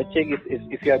 Like let's say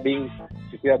if you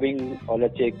are being or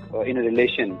let's say in a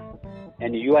relation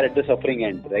and you are at the suffering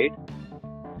end, right?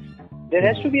 There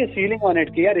has to be a ceiling on it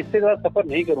कि यार इससे ज़्यादा सफर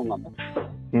नहीं करूँगा मैं.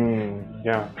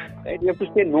 Yeah. Right? You have to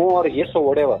say no or yes or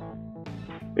whatever.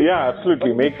 Yeah,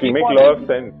 absolutely. Make a lot of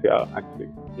sense. Yeah, actually.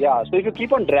 Yeah. So if you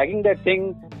keep on dragging that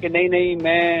thing कि नहीं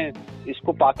मैं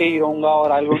इसको पाके ही रहूँगा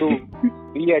और I'll go to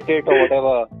be at it or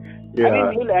whatever. Yeah. I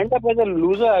mean, you'll end up as a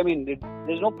loser. I mean,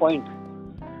 there's no point.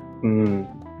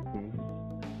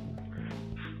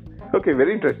 Okay,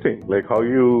 very interesting. Like how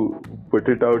you put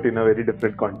it out in a very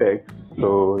different context.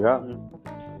 So yeah.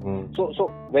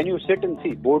 So when you sit and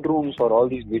see boardrooms or all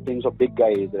these meetings of big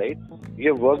guys, right?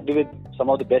 You have worked with some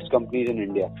of the best companies in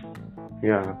India.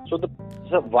 Yeah. So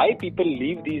why people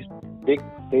leave these big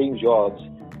paying jobs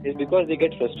is because they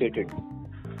get frustrated.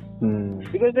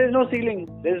 Because there's no ceiling.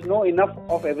 There's no enough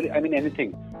of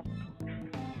anything.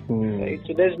 Right?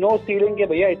 So there's no ceiling कि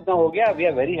भैया इतना हो गया. We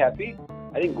are very happy.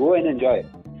 I think go and enjoy.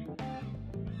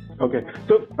 Okay.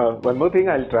 So one more thing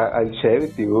I'll share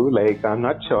with you. Like I'm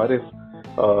not sure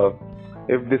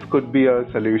if this could be a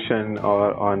solution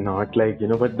or not. Like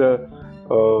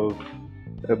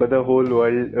but the whole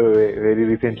world very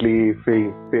recently,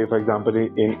 say for example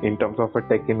in terms of a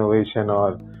tech innovation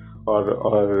or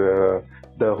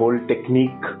the whole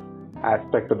technique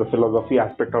aspect or the philosophy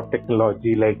aspect of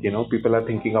technology, like people are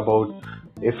thinking about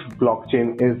if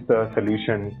blockchain is the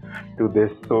solution to this.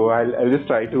 So I'll just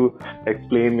try to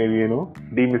explain, maybe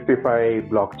demystify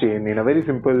blockchain in a very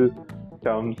simple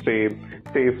terms. Say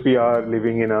if we are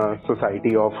living in a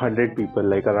society of 100 people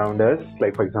like around us,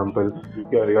 like for example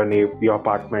your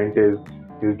apartment is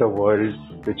the world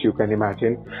which you can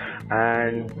imagine,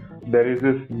 and there is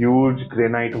this huge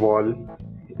granite wall.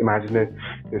 Imagine it.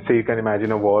 Say you can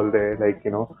imagine a wall there,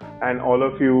 and all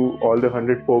the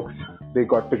 100 folks, they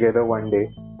got together one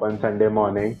Sunday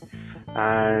morning,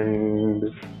 and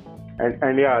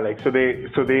yeah, so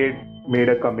they made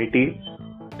a committee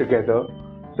together.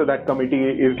 So that committee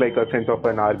is like a sense of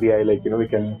an RBI, we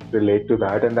can relate to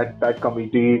that, and that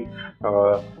committee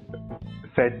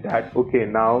said that okay,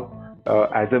 now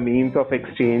as a means of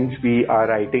exchange, we are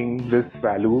writing this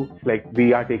value, like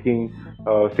we are taking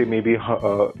say maybe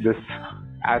this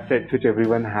assets which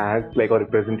everyone has, like a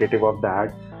representative of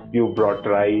that. You brought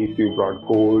rice, you brought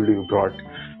gold, you brought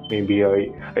maybe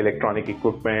electronic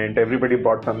equipment. Everybody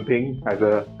brought something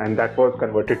and that was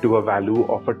converted to a value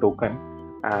of a token.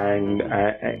 And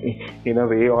in a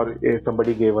way, or if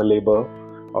somebody gave a labor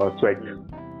or sweat,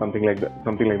 something like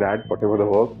that, whatever the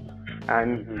work.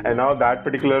 And now that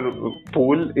particular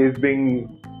pool is being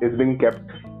kept,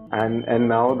 and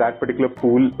now that particular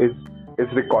pool is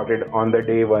recorded on the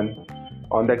day one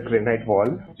on that granite wall,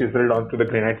 chiseled onto the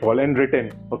granite wall and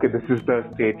written, okay, this is the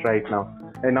state right now.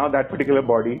 And now that particular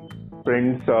body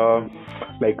prints a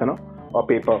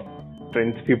paper,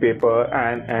 prints few paper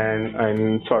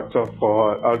and sorts of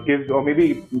or gives, or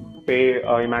maybe pay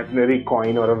an imaginary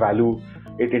coin or a value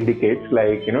it indicates,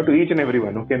 to each and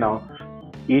everyone. Okay, now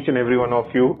each and every one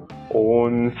of you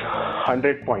owns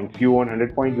 100 points. You own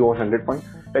 100 points, you own 100 points.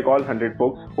 Like all 100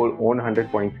 folks will own 100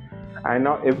 points. And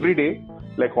now every day,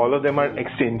 all of them are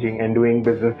exchanging and doing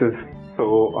businesses.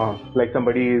 So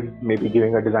somebody is maybe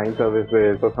giving a design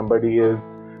services, or somebody is,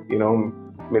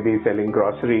 maybe selling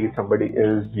groceries, somebody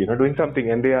is, doing something,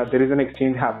 and there is an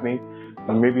exchange happening.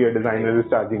 Maybe a designer is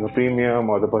charging a premium,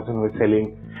 or the person who is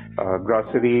selling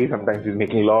groceries, sometimes he's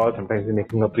making loss, sometimes he's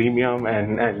making a premium,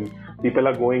 and people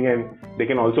are going and they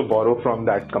can also borrow from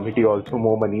that committee also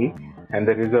more money, and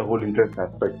there is a whole interest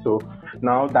aspect. So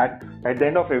now that at the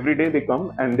end of every day they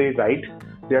come and they write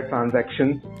their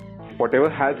transactions, whatever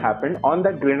has happened on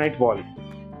that granite wall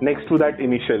next to that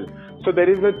initial. So there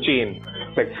is a chain,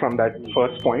 like from that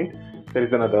first point, there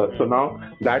is another. So now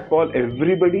that wall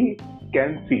everybody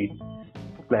can see,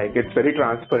 like it's very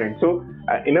transparent. So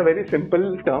in a very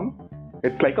simple term,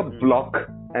 it's like a block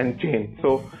and chain.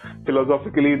 So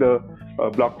philosophically, the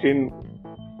blockchain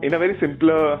in a very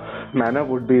simpler manner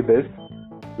would be this,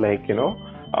 like,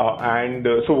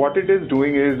 so what it is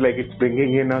doing is like it's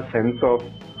bringing in a sense of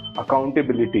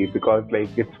accountability, because like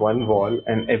it's one wall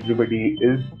and everybody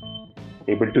is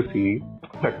able to see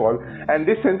that wall, and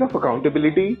this sense of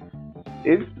accountability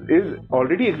is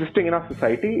already existing in our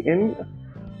society in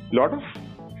a lot of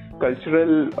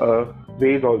cultural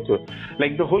ways also.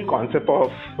 Like the whole concept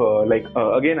of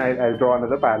again I'll draw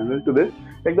another parallel to this,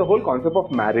 like the whole concept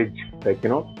of marriage. Like,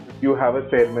 you have a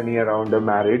ceremony around a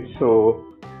marriage, so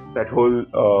that whole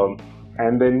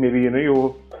and then maybe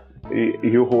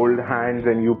you hold hands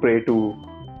and you pray to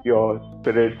your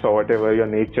spirits or whatever, your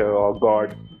nature or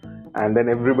God, and then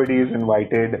everybody is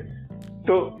invited.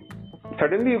 So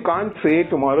suddenly you can't say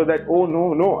tomorrow that, oh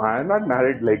no, I am not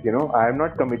married, like, I am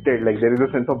not committed. Like there is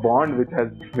a sense of bond which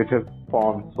has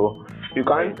formed. So you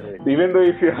can't, even though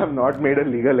if you have not made a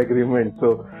legal agreement,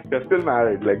 so you're still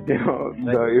married. Like,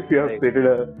 if you have stated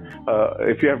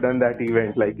if you have done that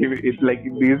event, like it's like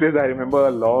these days I remember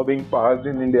a law being passed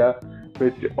in India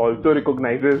which also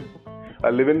recognizes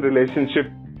a live-in relationship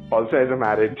also as a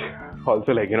marriage,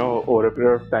 also, like, over a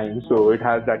period of time. So it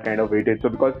has that kind of weightage. So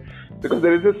because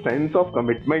there is a sense of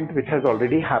commitment which has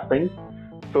already happened.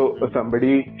 So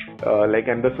somebody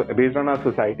based on our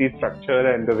society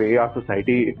structure and the way our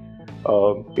society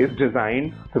is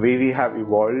designed, the way we have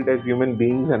evolved as human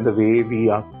beings and the way we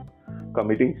are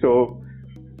committing. So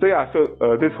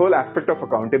this whole aspect of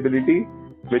accountability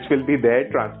which will be there,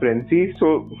 transparency.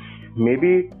 So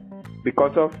maybe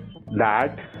because of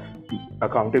that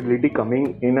accountability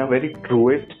coming in a very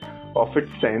truest of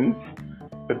its sense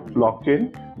with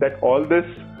blockchain, that all this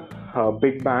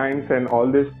big banks and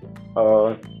all this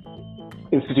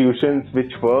institutions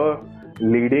which were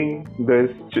leading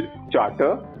this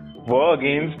charter were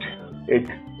against it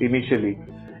initially,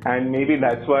 and maybe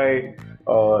that's why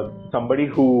somebody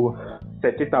who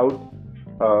set it out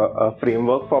a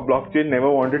framework for blockchain never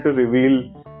wanted to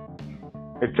reveal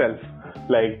itself,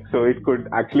 like, so it could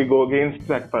actually go against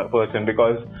that person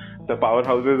because the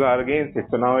powerhouses are against it.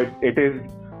 So now it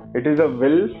is a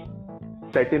will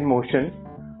set in motion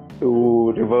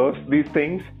to reverse these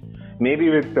things, maybe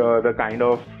with the kind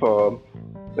of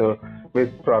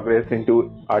with progress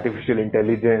into artificial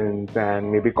intelligence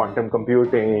and maybe quantum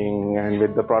computing, and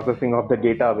with the processing of the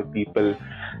data with people,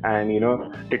 and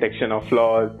detection of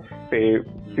flaws. Say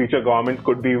future governments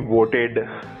could be voted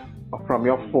from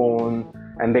your phone,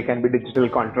 and they can be digital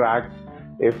contracts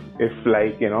if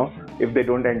they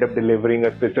don't end up delivering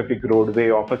a specific roadway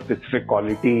of a specific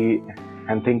quality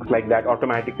and things like that.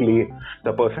 Automatically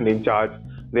the person in charge,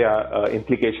 there are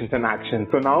implications and actions.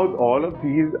 So now all of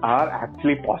these are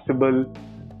actually possible.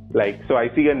 Like, so I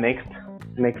see a next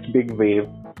big wave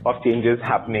of changes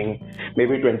happening.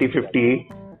 Maybe 2050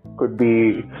 could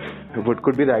be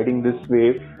riding this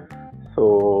wave.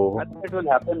 So I think it will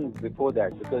happen before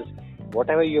that, because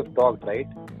whatever you have talked, right,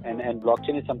 and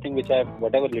blockchain is something which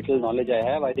whatever little knowledge I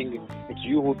have, I think it's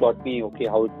you who taught me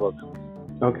how it works.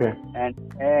 Okay.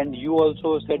 And you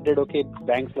also said that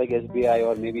banks like SBI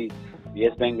or maybe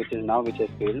Yes Bank, which has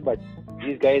failed, but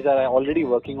these guys are already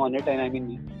working on it, and I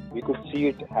mean we could see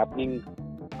it happening.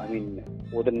 I mean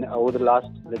over the last,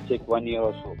 let's say, 1 year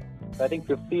or so. So I think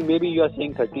 50, maybe you are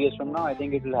saying 30 years from now, I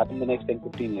think it will happen the next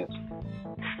 10-15 years.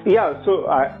 Yeah, so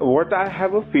what I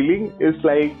have a feeling is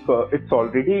like it's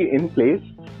already in place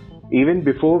even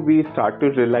before we start to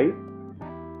realize.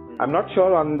 I'm not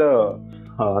sure on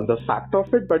the fact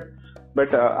of it, but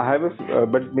I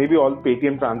have but maybe all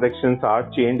Paytm transactions are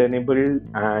chain enabled,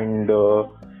 and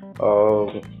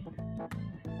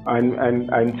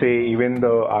say even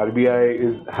the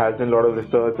RBI has a lot of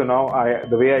research. So now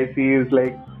the way I see is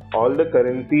like all the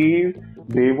currencies,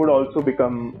 they would also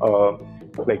become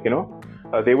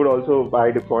they would also by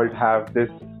default have this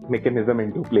mechanism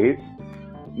into place,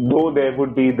 though there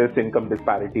would be this income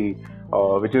disparity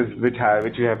which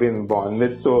we have been born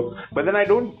with. So, but then I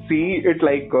don't see it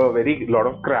like a very lot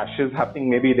of crashes happening.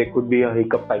 Maybe there could be a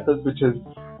hiccup cycles, which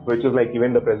is like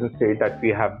even the present state that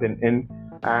we have been in,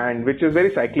 and which is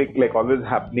very cyclic, like always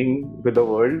happening with the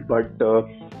world. But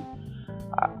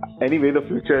anyway, the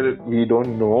future, we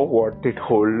don't know what it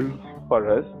holds for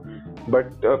us.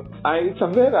 But I'm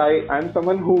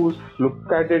someone who's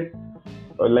looked at it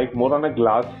like more on a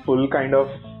glass full kind of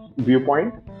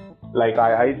viewpoint. like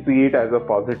I see it as a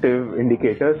positive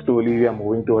indicator. Slowly we are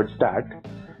moving towards that.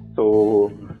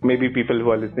 So maybe people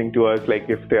who are listening to us, like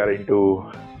if they are into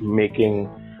making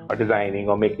or designing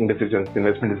or making decisions,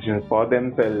 investment decisions for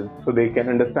themselves, so they can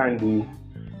understand these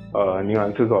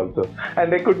nuances also.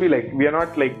 And they could be like, we are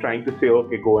not like trying to say,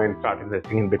 okay, go and start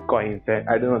investing in Bitcoins.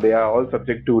 I don't know, they are all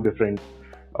subject to different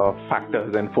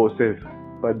factors and forces.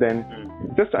 But then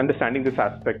just understanding this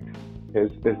aspect is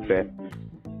there.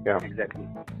 Yeah. Exactly.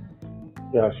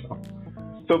 Yeah, sure.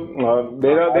 So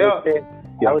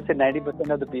I would say 90%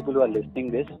 of the people who are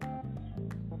listening this,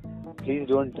 please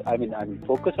don't,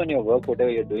 focus on your work, whatever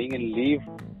you're doing, and leave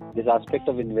this aspect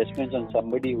of investments on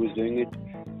somebody who's doing it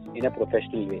in a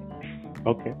professional way.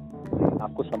 Okay.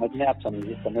 आपको समझना है, आप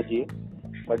समझिए,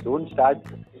 but don't start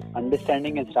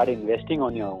understanding and start investing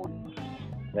on your own,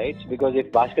 right? Because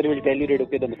if Bhaskar will tell you that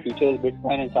okay, the future is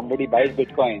Bitcoin and somebody buys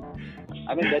Bitcoin,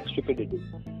 that's stupidity.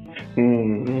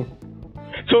 Mm-hmm.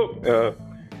 So,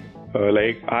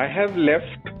 like I have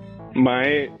left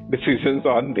my decisions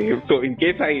on them. So in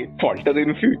case I falter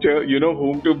in future, you know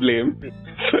whom to blame.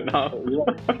 So now,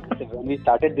 when we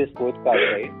started this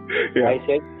podcast, right? Yeah. I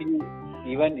said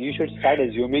even you should start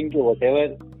assuming that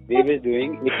whatever Dave is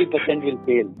doing, 80% will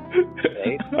fail,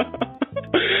 right?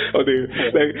 Okay,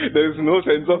 like there is no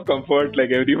sense of comfort.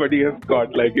 Like everybody has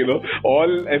got, like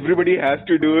all everybody has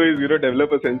to do is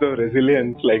develop a sense of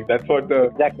resilience. Like that's what the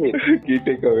exactly key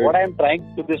takeaway. What I am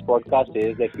trying to this podcast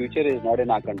is the future is not in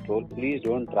our control. Please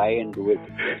don't try and do it.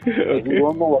 Okay. We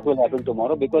don't know what will happen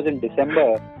tomorrow, because in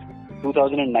December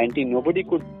 2019 nobody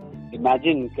could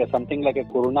imagine something like a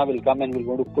corona will come and we're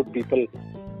going to put people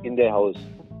in their house.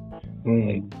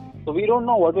 Right? So we don't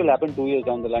know what will happen 2 years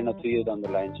down the line or 3 years down the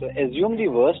line. So assume the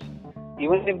worst.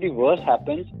 Even if the worst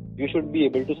happens, you should be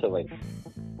able to survive.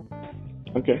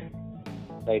 Okay.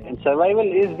 Right. And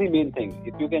survival is the main thing.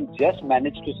 If you can just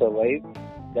manage to survive,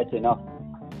 that's enough.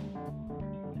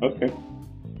 Okay.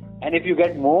 And if you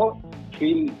get more,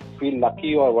 feel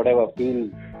lucky or whatever, feel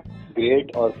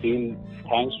great or feel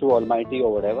thanks to Almighty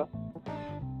or whatever.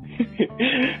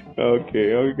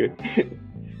 Okay.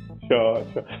 Sure.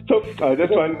 So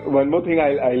just one more thing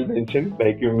I'll mention,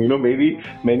 like maybe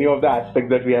many of the aspects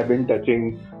that we have been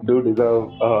touching do deserve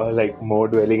like more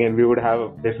dwelling, and we would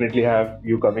definitely have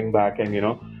you coming back and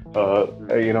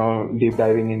deep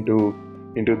diving into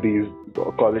these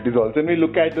qualities also, and we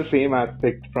look at the same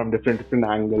aspect from different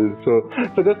angles. So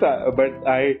just but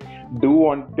I do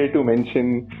wanted to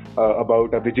mention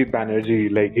about Abhijit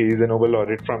Banerjee. Like he is a Nobel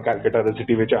laureate from Calcutta, the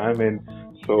city which I am in.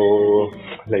 So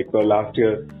like last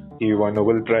year he won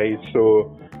Nobel Prize.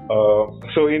 So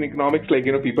in economics, like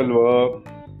people were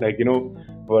like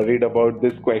worried about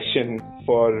this question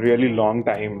for a really long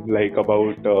time, like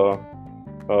about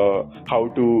how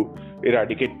to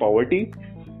eradicate poverty.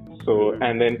 So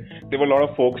and then there were a lot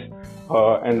of folks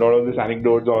and a lot of these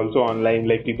anecdotes also online.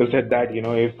 Like people said that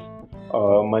if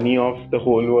money of the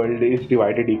whole world is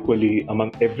divided equally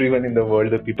among everyone in the world,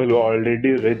 the people who are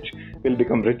already rich will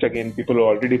become rich again, people who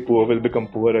are already poor will become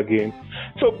poor again.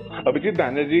 So Abhijit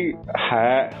Banerjee,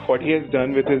 what he has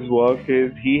done with his work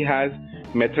is he has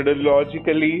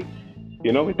methodologically,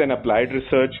 with an applied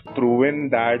research, proven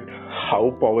that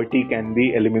how poverty can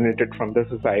be eliminated from the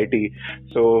society.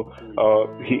 So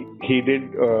he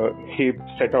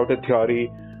set out a theory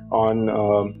on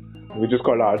which is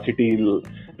called RCT,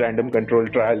 random control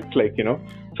trials, like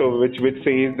so which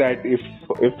says that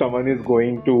if someone is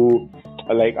going to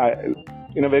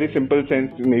in a very simple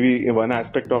sense, maybe one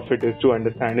aspect of it is to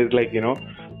understand is like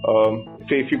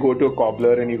say if you go to a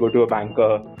cobbler and you go to a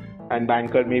banker, and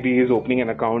banker maybe is opening an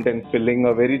account and filling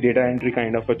a very data entry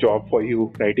kind of a job for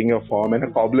you, writing your form, and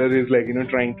a cobbler is like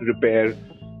trying to repair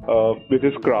with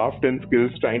his craft and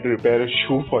skills, trying to repair a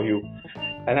shoe for you.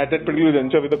 And at that particular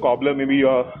juncture with the cobbler, maybe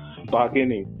you're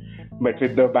bargaining, but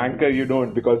with the banker you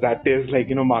don't, because that is like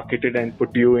marketed and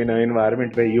put you in an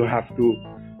environment where you have to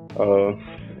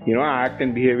act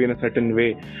and behave in a certain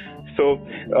way. So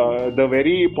the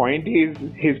very point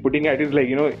he's putting at is like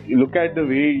look at the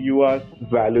way you are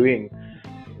valuing.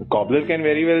 Cobbler can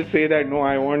very well say that no,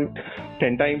 I want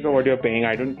 10 times of what you're paying,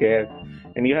 I don't care,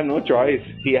 and you have no choice.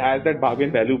 He has that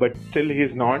bargain value, but still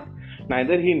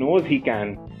neither he knows he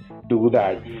can do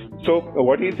that. So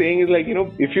what he's saying is like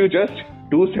if you just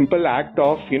do simple act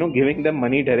of giving them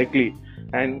money directly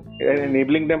and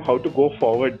enabling them how to go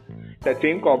forward, that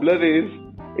same cobbler is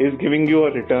giving you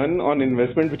a return on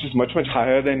investment which is much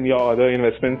higher than your other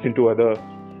investments into other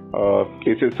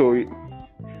places. So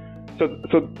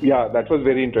yeah, that was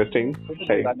very interesting.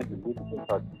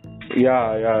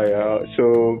 Yeah.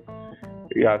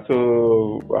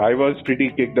 So I was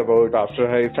pretty kicked about after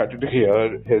I started to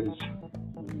hear his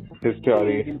his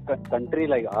theory. In a country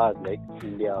like ours, like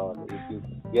India, or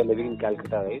we are living in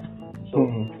Calcutta, right? So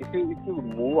if you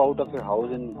move out of your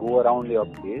house and go around your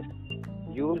place,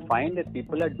 you will find that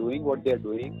people are doing what they are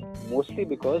doing mostly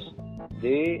because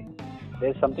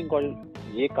there's something called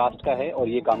ये caste का है और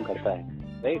ये काम करता है,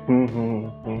 right?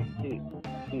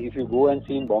 See, if you go and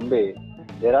see in Bombay,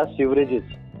 there are sewerages,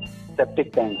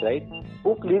 septic tanks, right?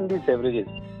 Who clean these sewerages?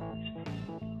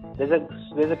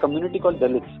 There's a community called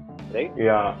Dalits, right?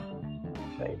 Yeah.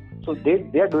 Right. So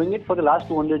they are doing it for the last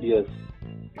 200 years.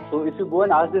 So if you go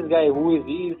and ask this guy who is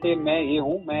he, he'll say मैं ये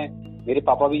हूँ, मेरे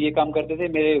पापा भी ये काम करते थे,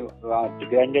 मेरे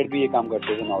granddad भी ये काम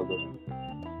करते थे, all those.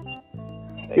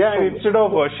 Right? Yeah, and instead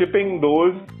of worshipping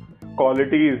those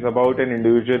qualities about an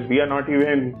individual, we are not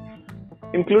even,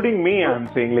 including me, I'm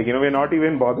saying, like, we're not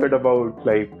even bothered about,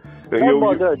 like, not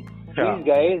bothered. Yeah. These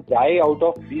guys die out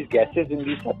of these gases in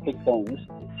these septic tanks.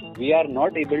 We are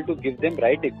not able to give them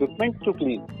right equipment to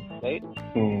clean, right?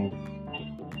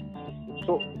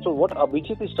 So what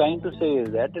Abhijit is trying to say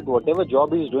is that whatever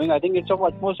job he is doing, I think it's of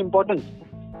utmost importance.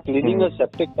 Cleaning a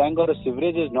septic tank or a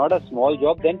sewerage is not a small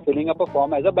job than filling up a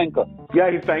form as a banker.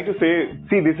 Yeah, he's trying to say,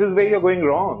 see, this is where you're going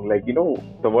wrong. Like,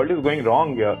 the world is going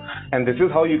wrong here, and this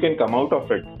is how you can come out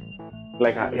of it.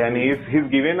 Like, and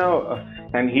he's given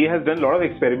and he has done a lot of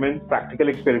experiments, practical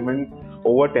experiments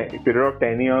over a period of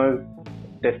 10 years,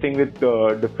 testing with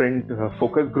different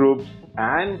focus groups,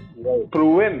 and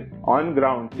proven on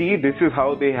ground. See, this is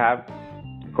how they have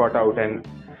got out, and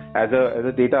as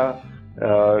a data,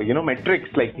 metrics,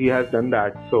 like he has done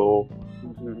that. So,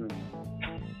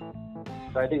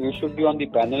 so I think we should be on the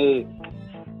panel,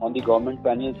 on the government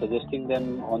panel, suggesting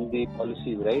them on the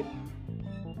policies, right?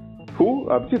 Who?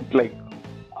 Abhijit, like.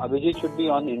 Abhijit should be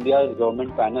on India's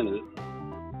government panel,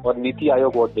 or Niti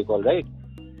Aayog, what they call, right?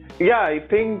 Yeah, I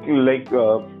think, like,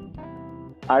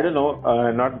 I don't know,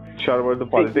 not sure about the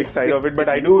politics side of it, but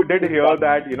I did hear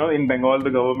that, in Bengal,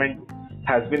 the government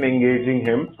has been engaging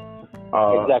him.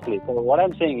 Exactly. So what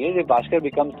I'm saying is, if Bhaskar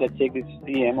becomes, let's say, the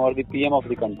CM or the PM of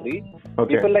the country,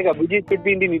 people like Abhijit should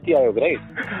be in the Niti Aayog, right?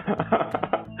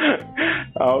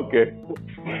 Okay.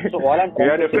 So all I'm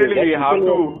trying to definitely say is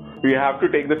we have to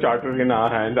take the charter in our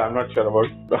hands. I'm not sure about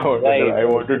whether I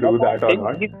want to do that or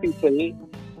not.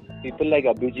 People like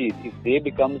Abhijit, if they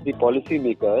become the policy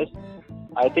makers,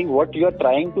 I think what you are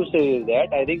trying to say is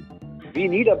that I think we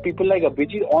need people like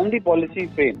Abhijit on the policy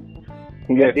frame.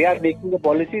 Yes. They are making the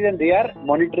policies and they are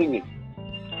monitoring it.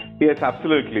 Yes,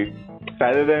 absolutely.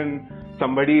 Rather than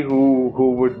somebody who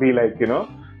would be like,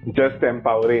 just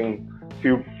empowering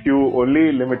few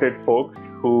only limited folks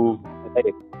who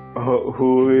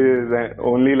is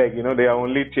only like, they are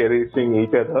only cherishing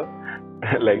each other,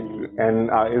 like, and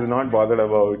is not bothered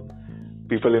about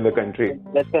people in the country.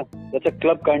 That's a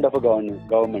club kind of a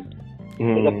government.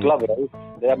 It's a club, right?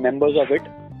 There are members of it.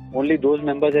 Only those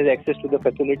members have access to the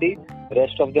facility.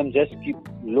 Rest of them just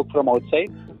look from outside.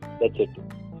 That's it.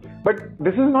 But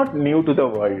this is not new to the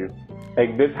world.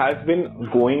 Like, this has been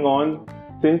going on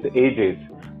since ages.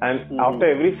 And after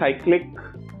every cyclic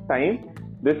time,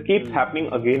 this keeps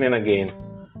happening again and again.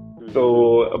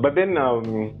 So, but then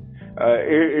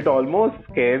it almost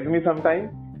scares me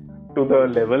sometimes to the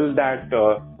level that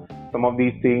some of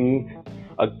these things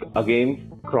again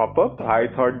crop up. I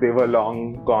thought they were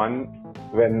long gone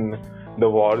when the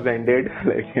wars ended,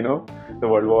 like, the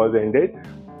world wars ended.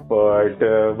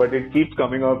 But it keeps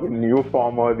coming up in new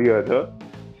form or the other.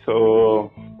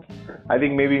 So I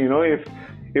think maybe,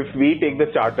 if we take the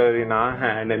charter in our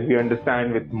hand and we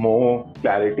understand with more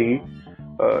clarity,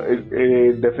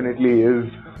 it definitely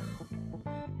is.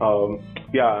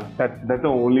 That's the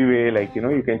only way, like,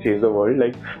 you can change the world.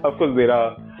 Like, of course, there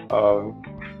are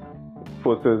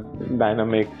forces,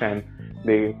 dynamics, and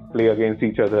they play against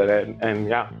each other, and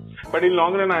yeah. But in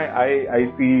long run,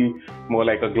 I see more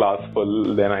like a glass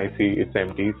full than I see it's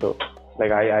empty. So,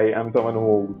 like, I am someone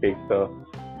who takes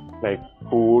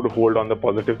who would hold on the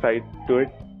positive side to it.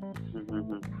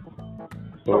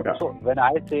 So when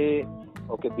I say,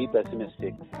 okay, be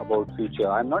pessimistic about future,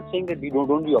 I'm not saying that we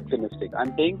don't be optimistic.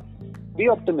 I'm saying be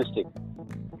optimistic,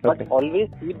 but always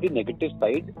keep the negative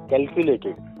side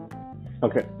calculated.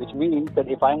 Okay. Which means that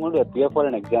if I'm going to appear for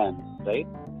an exam, right?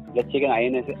 Let's take an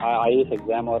IAS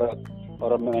exam or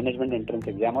a management entrance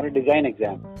exam or a design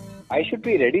exam. I should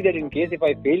be ready that in case if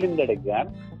I fail in that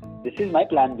exam, this is my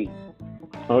plan B.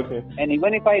 Okay. And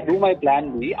even if I do my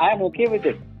plan B, I am okay with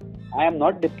it. I am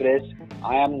not depressed.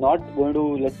 I am not going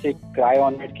to, let's say, cry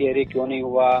on it कि अरे क्यों नहीं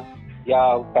हुआ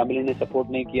या family ने support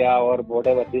नहीं किया or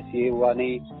whatever this ये हुआ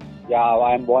नहीं या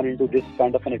I am born into this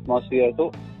kind of an atmosphere.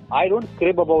 So I don't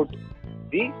crib about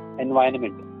the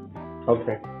environment.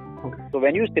 Okay. So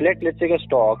when you select, let's say, a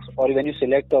stocks, or when you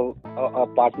select a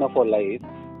partner for life,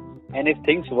 and if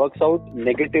things works out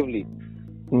negatively,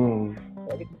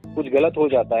 कुछ गलत हो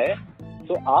जाता है,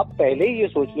 तो आप पहले ही ये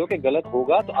सोच लो कि गलत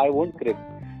होगा, तो I won't crib.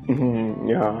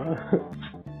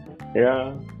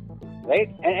 Yeah. Right?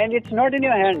 And it's not in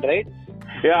your hand, right?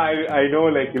 Yeah, I know,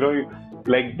 like,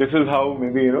 like this is how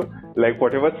maybe, like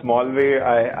whatever small way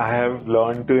I have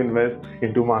learned to invest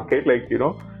into market, like,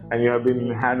 and you have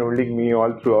been hand-holding me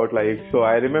all throughout life. So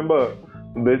I remember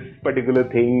this particular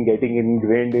thing getting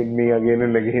ingrained in me again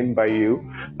and again by you.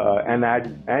 And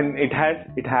it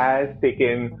has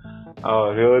taken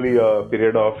really a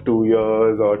period of 2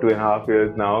 years or 2.5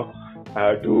 years now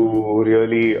to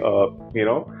really,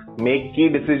 make key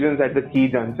decisions at the key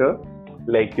juncture.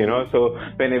 Like, so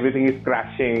when everything is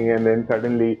crashing and then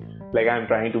suddenly, like, I'm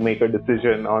trying to make a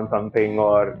decision on something,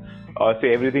 or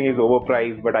say everything is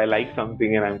overpriced, but I like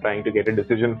something and I'm trying to get a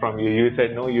decision from you. You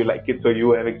said, no, you like it, so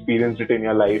you have experienced it in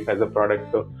your life as a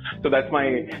product. So that's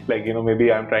my, like,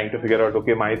 maybe I'm trying to figure out,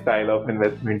 okay, my style of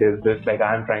investment is this, like,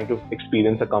 I'm trying to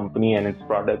experience a company and its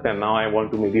product, and now I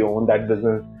want to maybe own that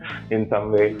business in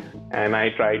some way. And I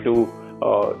try to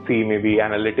see maybe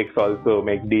analytics also,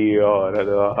 MACD or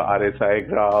RSI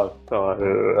graphs,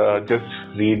 or just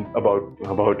read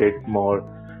about it more,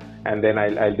 and then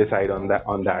I'll decide on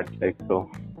that. Like so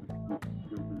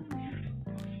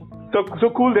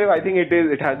cool, Dev. I think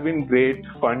it has been great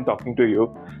fun talking to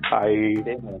you.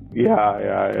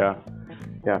 Yeah.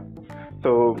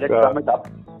 So let's sum it up.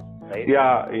 Right?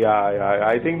 Yeah.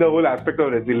 I think the whole aspect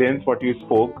of resilience, what you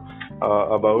spoke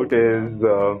about,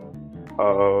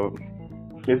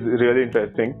 is really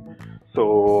interesting.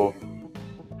 So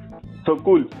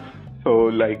cool. So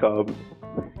like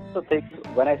so think,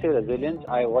 when I say resilience,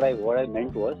 what I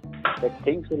meant was that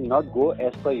things will not go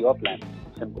as per your plan.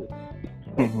 Simple.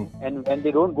 And when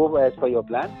they don't go as per your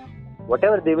plan,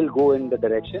 whatever they will go in the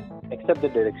direction, accept the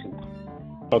direction.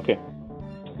 Okay.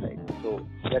 Right. So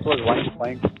that was one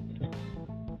point.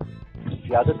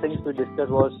 The other things we discussed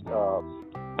was,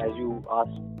 as you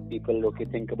asked people, okay,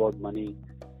 think about money,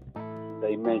 the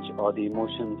image or the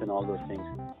emotions and all those things.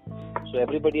 So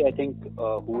everybody, I think,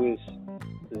 who is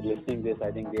listening this,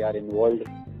 I think they are involved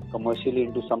commercially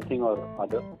into something or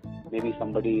other. Maybe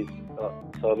somebody is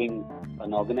serving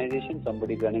an organization,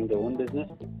 somebody is running their own business,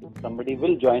 somebody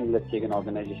will join, let's take an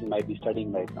organization, might be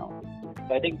studying right now.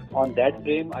 So I think on that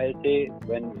frame, I'll say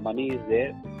when money is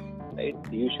there, right,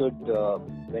 you should,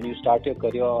 when you start your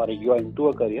career or you are into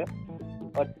a career,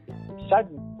 but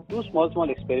do small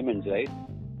experiments, right?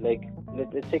 Like,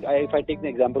 let's say, if I take the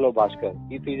example of Bhaskar,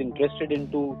 if he's interested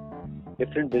into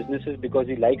different businesses because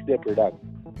he likes their product,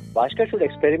 Bhaskar should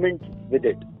experiment with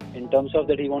it in terms of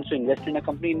that he wants to invest in a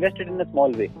company, invest it in a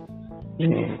small way.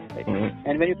 Right?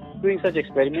 And when you're doing such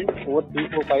experiments over 3,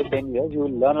 4, 5, 10 years, you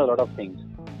will learn a lot of things.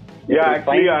 Yeah,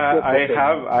 actually,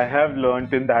 I have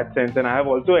learned in that sense, and I have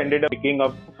also ended up picking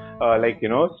up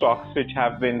stocks which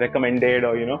have been recommended,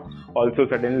 or also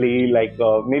suddenly, like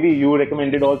maybe you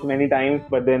recommended also many times,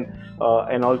 but then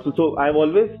and also, so I've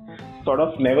always sort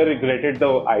of never regretted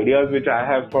the ideas which I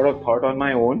have sort of thought on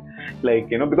my own, like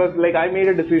because like I made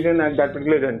a decision at that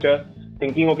particular juncture,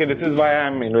 thinking, okay, this is why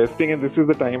I'm investing, and this is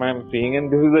the time I'm seeing,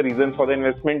 and this is the reason for the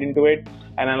investment into it,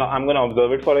 and I'm going to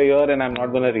observe it for a year, and I'm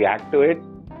not going to react to it.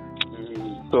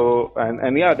 So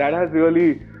and yeah, that has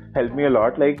really helped me a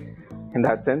lot, like in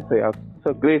that sense. Yeah,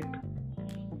 so great.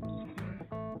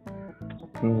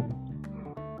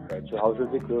 Right, so how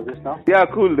should we close this now? Yeah,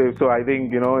 cool, Dave. So I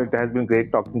think it has been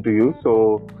great talking to you.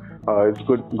 So it's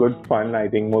good fun. I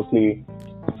think mostly.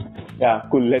 Yeah,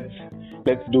 cool.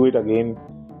 Let's do it again.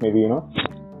 Maybe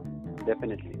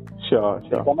Definitely. Sure.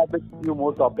 Come up with few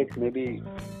more topics, maybe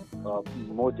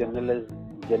more general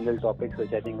topics,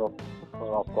 which I think of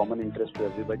common interest to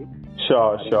everybody.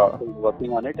 Sure.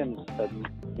 Working on it, and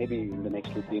maybe in the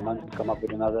next 2-3 months come up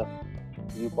with another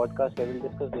new podcast where we'll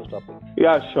discuss those topics.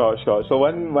 Yeah, sure. So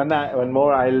one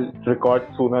more I'll record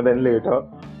sooner than later,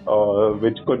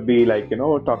 which could be like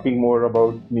talking more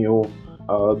about new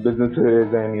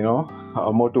businesses and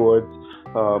more towards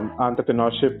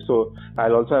entrepreneurship. So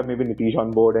I'll also have maybe Nitish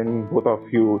on board and both of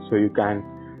you, so you can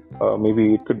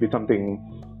maybe it could be something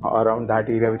around that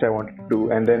area which I wanted to do.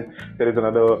 And then there is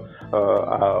another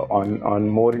on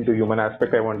more into human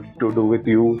aspect I want to do with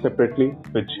you separately,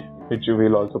 which you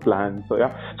will also plan. So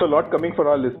yeah, so a lot coming for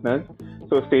our listeners,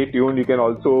 so stay tuned. You can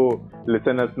also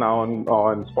listen us now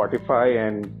on Spotify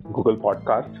and Google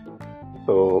Podcast.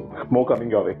 So more coming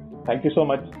your way. Thank you so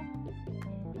much.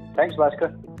 Thanks,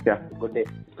 Bhaskar. Yeah. Good day.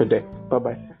 Good day.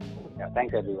 Bye-bye. Yeah,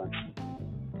 thanks everyone.